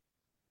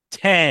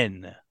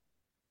 10,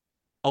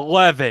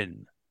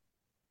 11,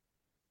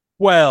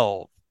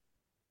 12.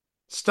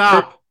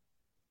 Stop.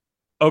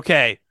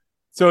 Okay.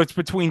 So it's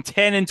between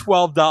 $10 and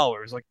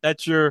 $12. Like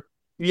that's your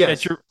Yes.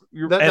 that's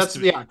your That's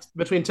estimate. yeah,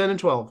 between 10 and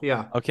 12.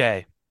 Yeah.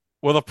 Okay.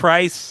 Well, the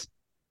price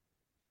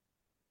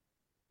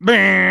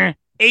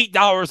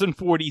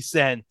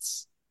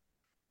 $8.40.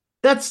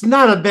 That's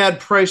not a bad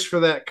price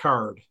for that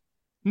card.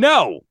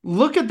 No.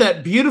 Look at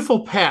that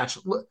beautiful patch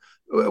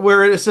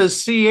where it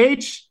says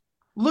CH.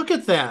 Look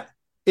at that.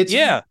 It's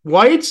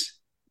white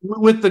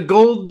with the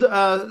gold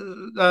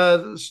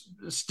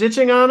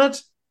stitching on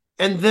it.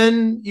 And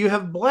then you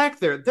have black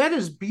there. That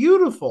is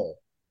beautiful.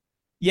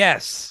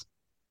 Yes.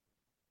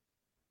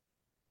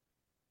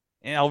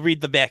 And I'll read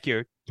the back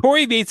here.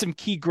 Torrey made some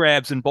key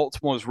grabs in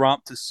Baltimore's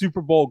romp to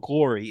Super Bowl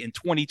glory in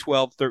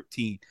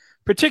 2012-13,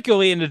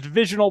 particularly in a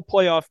divisional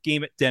playoff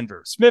game at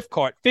Denver. Smith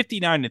caught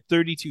 59 and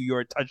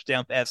 32-yard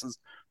touchdown passes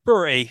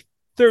for a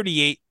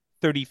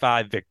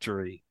 38-35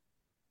 victory.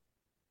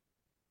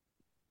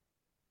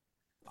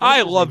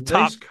 I love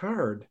Topps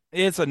card.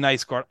 It's a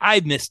nice card.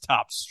 I miss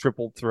Topps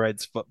Triple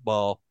Threads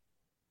football.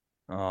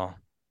 Oh,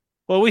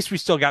 well, at least we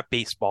still got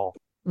baseball.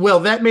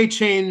 Well, that may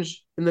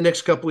change in the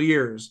next couple of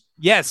years.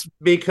 Yes,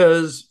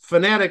 because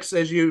Fanatics,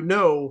 as you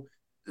know,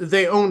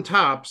 they own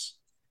Topps,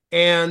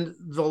 and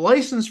the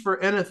license for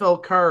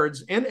NFL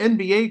cards and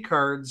NBA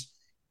cards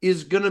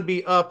is going to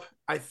be up,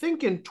 I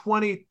think, in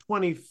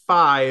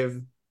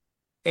 2025.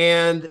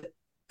 And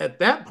at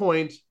that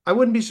point, I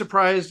wouldn't be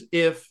surprised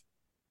if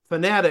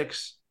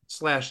Fanatics /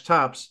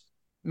 Topps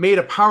made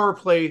a power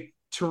play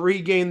to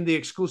regain the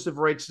exclusive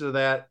rights to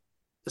that,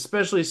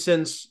 especially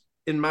since,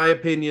 in my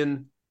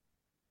opinion,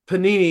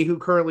 Panini, who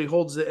currently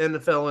holds the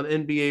NFL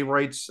and NBA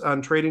rights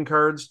on trading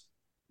cards,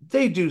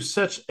 they do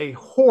such a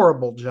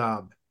horrible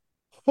job.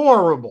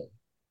 Horrible.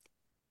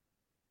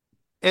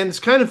 And it's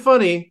kind of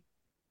funny.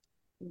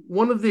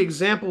 One of the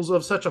examples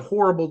of such a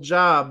horrible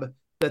job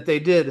that they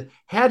did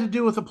had to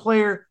do with a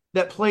player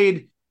that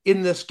played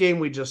in this game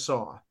we just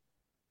saw.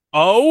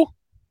 Oh?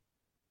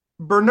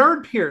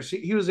 Bernard Pierce.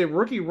 He was a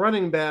rookie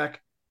running back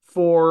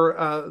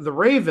for the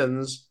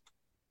Ravens.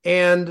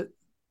 And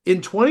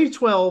in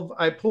 2012,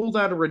 I pulled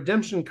out a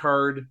redemption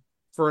card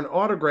for an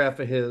autograph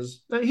of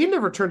his. Now, he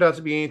never turned out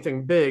to be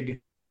anything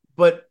big,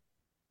 but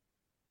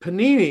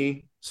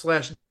Panini /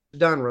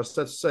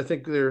 Donruss, I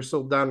think they're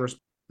still Donruss.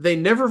 They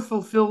never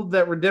fulfilled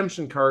that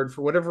redemption card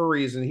for whatever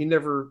reason. He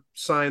never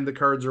signed the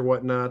cards or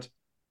whatnot.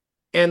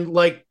 And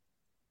like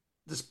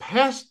this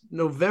past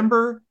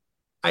November,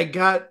 I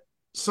got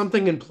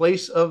something in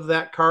place of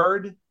that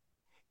card.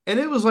 And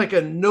it was like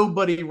a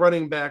nobody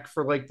running back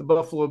for like the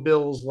Buffalo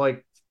Bills,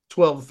 like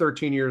 12,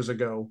 13 years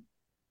ago.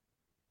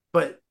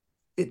 But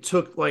it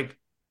took like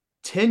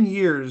 10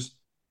 years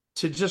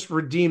to just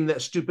redeem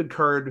that stupid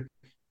card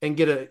and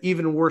get an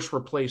even worse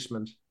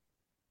replacement.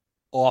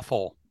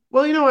 Awful.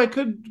 Well, you know, I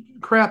could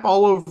crap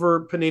all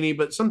over Panini,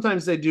 but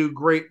sometimes they do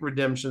great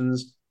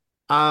redemptions.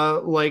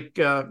 I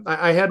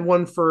had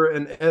one for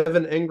an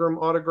Evan Engram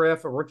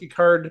autograph, a rookie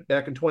card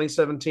back in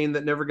 2017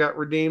 that never got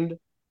redeemed.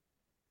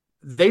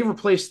 They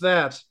replaced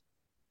that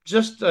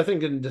just, I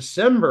think, in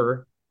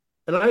December.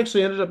 And I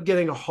actually ended up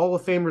getting a Hall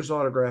of Famer's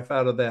autograph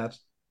out of that.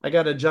 I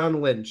got a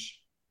John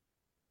Lynch.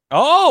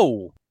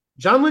 Oh!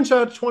 John Lynch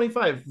out of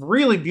 25,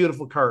 really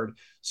beautiful card.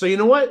 So you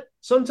know what?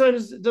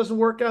 Sometimes it doesn't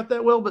work out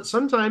that well, but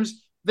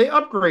sometimes they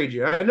upgrade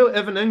you. I know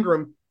Evan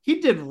Engram, he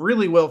did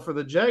really well for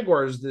the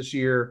Jaguars this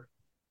year,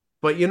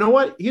 but you know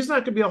what? He's not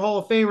going to be a Hall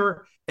of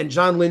Famer, and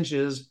John Lynch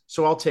is,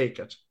 so I'll take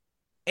it.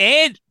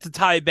 And to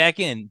tie it back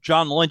in,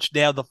 John Lynch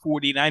now the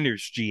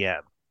 49ers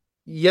GM.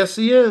 Yes,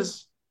 he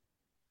is.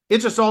 It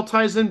just all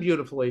ties in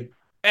beautifully.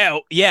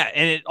 Oh, yeah,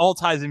 and it all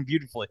ties in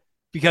beautifully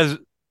because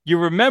you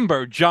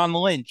remember John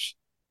Lynch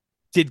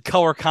did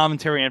color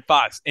commentary on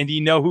Fox, and do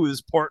you know who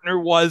his partner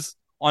was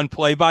on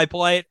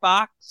play-by-play at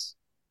Fox?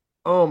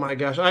 Oh my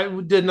gosh, I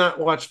did not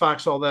watch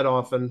Fox all that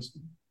often.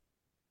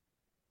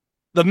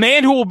 The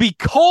man who will be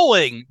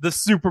calling the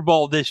Super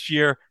Bowl this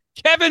year,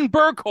 Kevin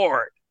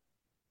Burkhardt.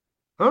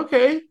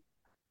 Okay.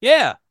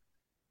 Yeah.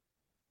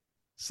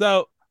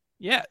 So,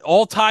 yeah,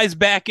 all ties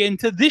back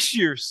into this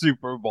year's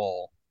Super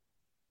Bowl.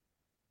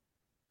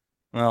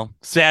 Well,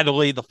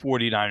 sadly, the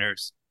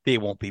 49ers, they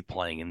won't be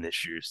playing in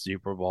this year's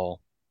Super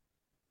Bowl.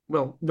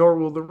 Well, nor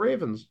will the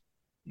Ravens.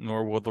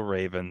 Nor will the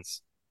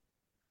Ravens.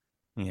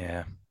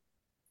 Yeah.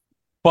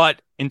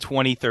 But in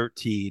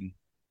 2013,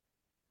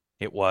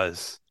 it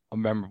was a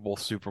memorable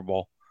Super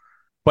Bowl.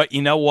 But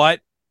you know what?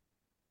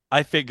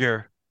 I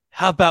figure,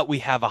 how about we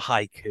have a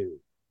haiku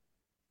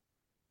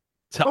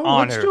to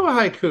honor? Let's do a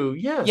haiku.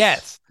 Yes.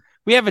 Yes.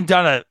 We haven't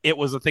done It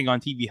Was a Thing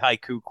on TV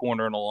haiku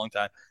corner in a long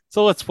time.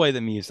 So let's play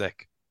the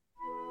music.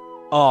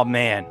 Oh,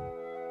 man.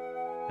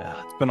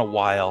 It's been a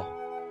while.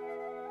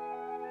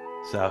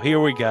 So here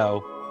we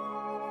go.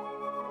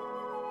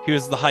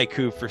 Here's the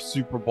haiku for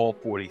Super Bowl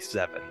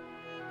 47.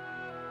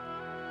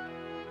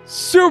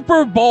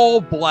 Super Bowl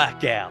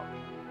blackout.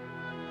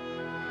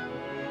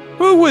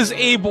 Who was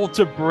able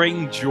to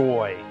bring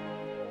joy?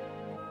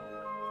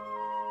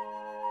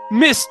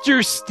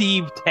 Mr.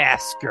 Steve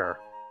Tasker.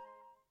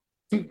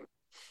 You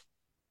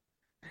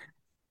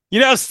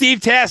know, Steve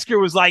Tasker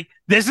was like,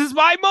 this is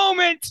my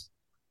moment.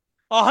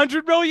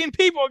 100 million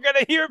people are going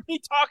to hear me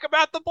talk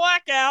about the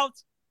blackout.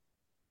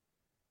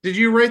 Did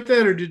you write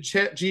that or did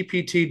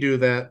ChatGPT do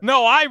that?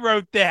 No, I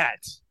wrote that.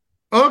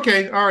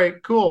 Okay. All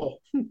right.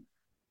 Cool.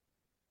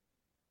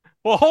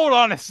 Well, hold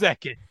on a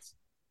second.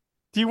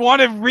 Do you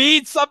want to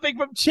read something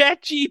from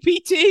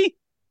ChatGPT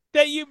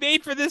that you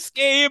made for this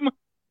game?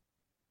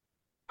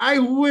 I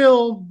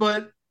will,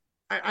 but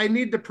I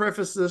need to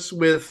preface this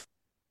with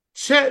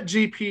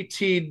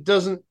ChatGPT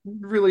doesn't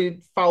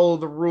really follow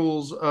the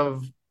rules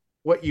of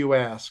what you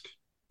ask.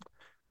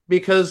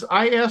 Because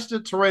I asked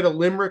it to write a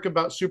limerick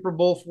about Super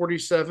Bowl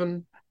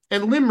 47.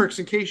 And limericks,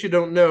 in case you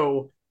don't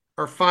know,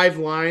 are 5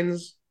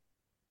 lines.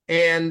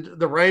 And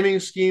the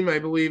rhyming scheme, I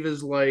believe,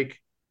 is like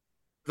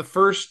the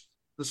first,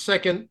 the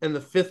second, and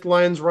the 5th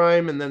lines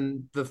rhyme, and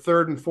then the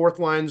 3rd and 4th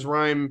lines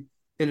rhyme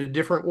in a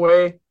different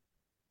way.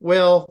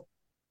 Well,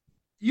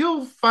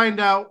 you'll find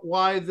out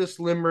why this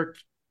limerick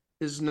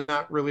is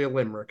not really a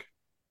limerick.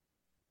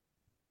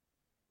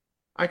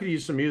 I could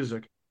use some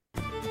music.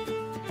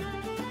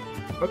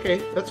 Okay,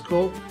 that's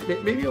cool.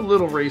 Maybe a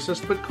little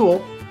racist, but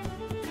cool.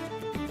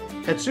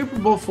 At Super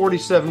Bowl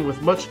 47,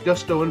 with much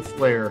gusto and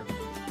flair,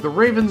 the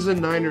Ravens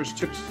and Niners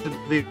took to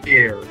the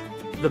air.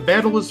 The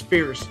battle was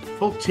fierce.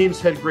 Both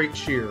teams had great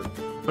cheer.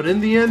 But in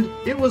the end,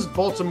 it was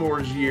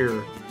Baltimore's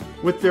year.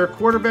 With their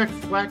quarterback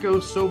Flacco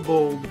so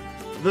bold,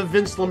 the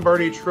Vince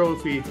Lombardi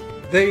trophy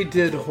they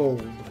did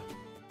hold.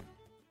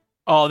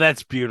 Oh,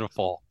 that's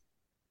beautiful.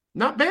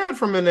 Not bad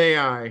from an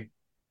AI.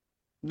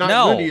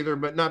 Not good either,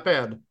 but not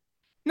bad.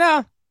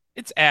 No,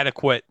 it's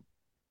adequate.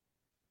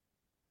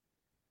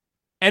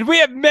 And we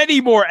have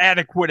many more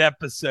adequate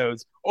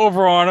episodes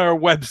over on our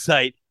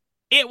website,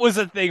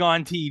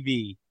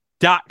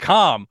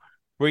 itwasathingontv.com,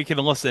 where you can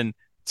listen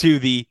to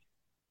the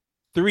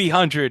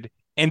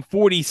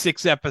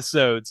 346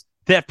 episodes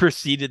that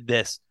preceded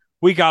this.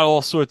 We got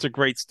all sorts of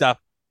great stuff.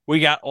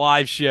 We got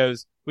live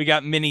shows. We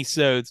got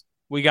mini-sodes.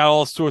 We got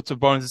all sorts of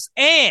bonuses.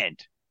 And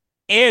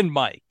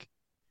Mike,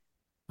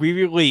 we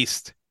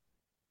released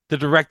the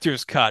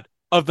director's cut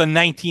of the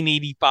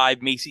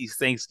 1985 Macy's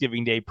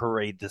Thanksgiving Day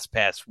Parade this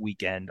past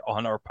weekend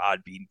on our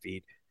Podbean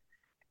feed.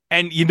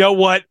 And you know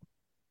what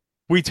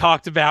we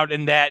talked about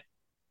in that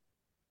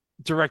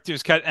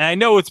director's cut? And I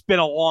know it's been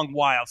a long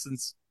while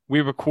since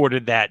we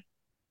recorded that.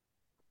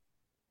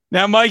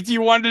 Now, Mike, do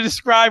you want to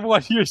describe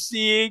what you're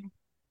seeing?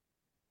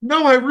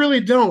 No, I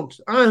really don't.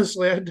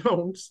 Honestly, I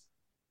don't.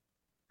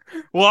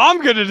 Well,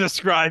 I'm going to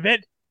describe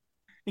it.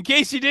 In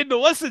case you didn't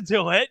listen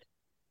to it,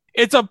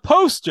 it's a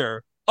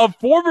poster of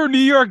former New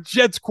York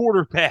Jets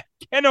quarterback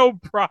Ken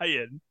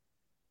O'Brien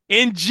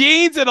in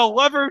jeans and a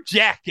leather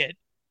jacket.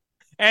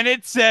 And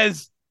it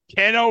says,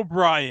 Ken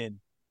O'Brien,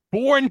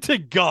 born to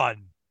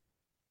gun.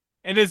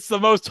 And it's the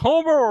most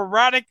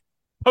homoerotic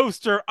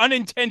poster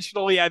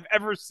unintentionally I've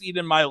ever seen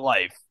in my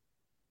life.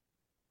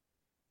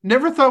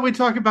 Never thought we'd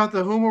talk about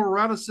the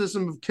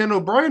homoeroticism of Ken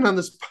O'Brien on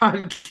this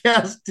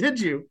podcast, did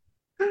you?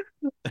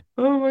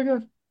 Oh, my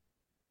God.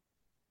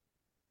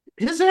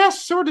 His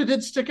ass sort of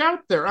did stick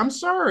out there. I'm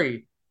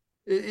sorry.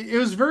 It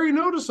was very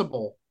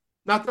noticeable.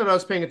 Not that I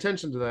was paying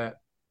attention to that.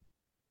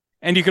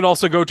 And you can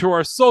also go to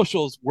our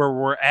socials where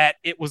we're at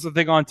It Was a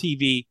Thing on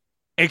TV,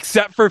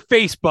 except for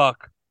Facebook,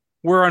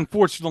 where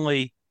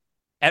unfortunately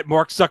at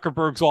Mark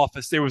Zuckerberg's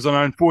office, there was an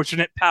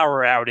unfortunate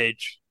power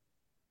outage.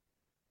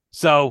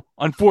 So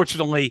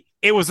unfortunately,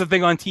 It Was a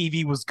Thing on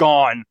TV was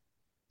gone.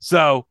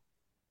 So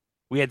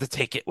we had to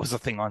take It Was a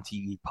Thing on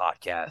TV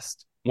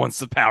podcast once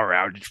the power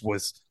outage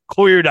was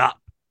cleared up.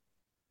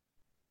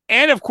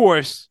 And of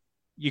course,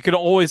 you can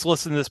always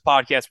listen to this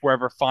podcast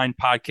wherever fine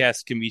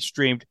podcasts can be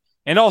streamed.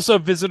 And also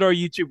visit our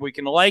YouTube where you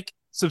can like,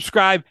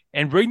 subscribe,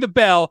 and ring the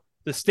bell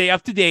to stay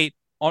up to date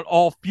on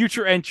all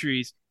future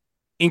entries,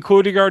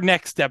 including our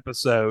next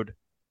episode.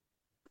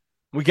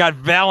 We got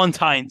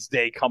Valentine's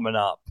Day coming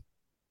up.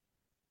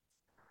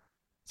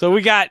 So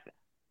we got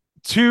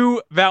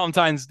 2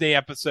 Valentine's Day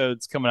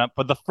episodes coming up.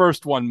 But the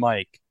first one,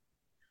 Mike,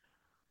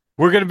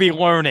 we're going to be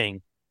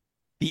learning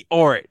the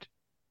art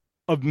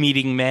of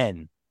meeting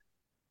men.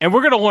 And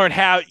we're going to learn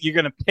how you're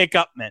going to pick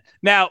up men.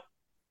 Now,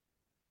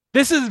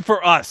 this isn't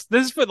for us.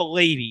 This is for the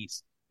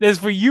ladies. This is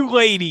for you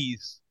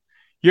ladies.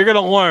 You're going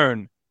to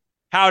learn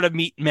how to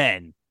meet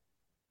men.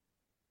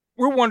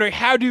 We're wondering,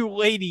 how do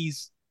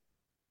ladies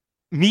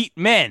meet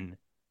men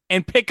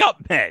and pick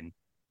up men?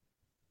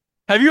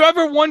 Have you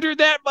ever wondered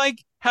that,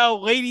 Mike? How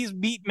ladies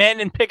meet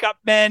men and pick up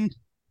men?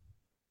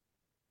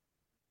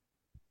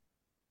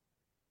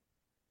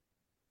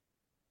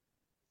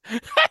 You're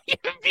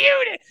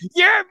muted.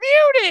 You're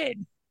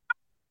muted.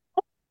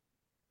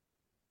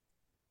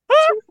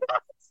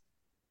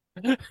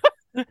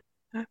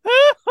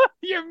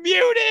 You're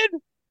muted.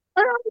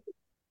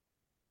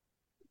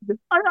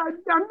 I'm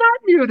not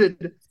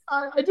muted.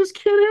 I just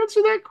can't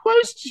answer that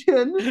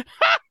question.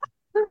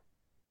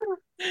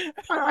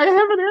 I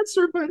have an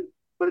answer, but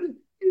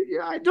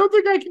I don't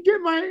think I can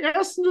get my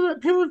ass into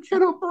that pair of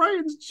Ken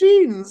O'Brien's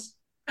jeans.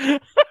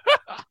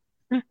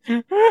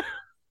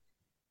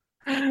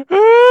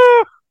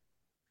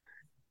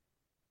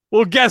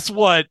 Well, guess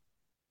what?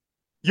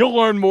 You'll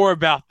learn more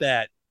about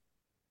that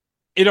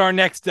in our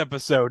next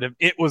episode of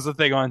It Was a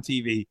Thing on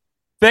TV.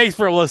 Thanks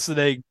for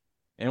listening,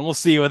 and we'll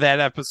see you with that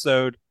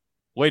episode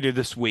later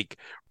this week.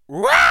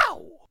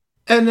 Wow!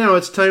 And now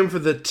it's time for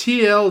the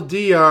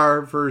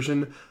TLDR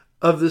version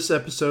of this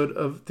episode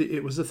of the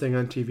It Was a Thing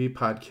on TV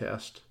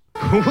podcast.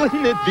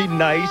 Wouldn't it be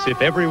nice if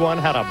everyone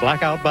had a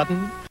blackout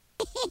button?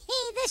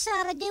 This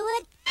ought to do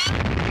it.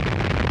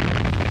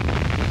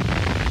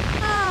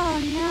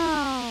 Oh,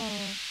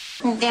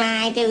 no. Did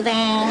I do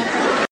that?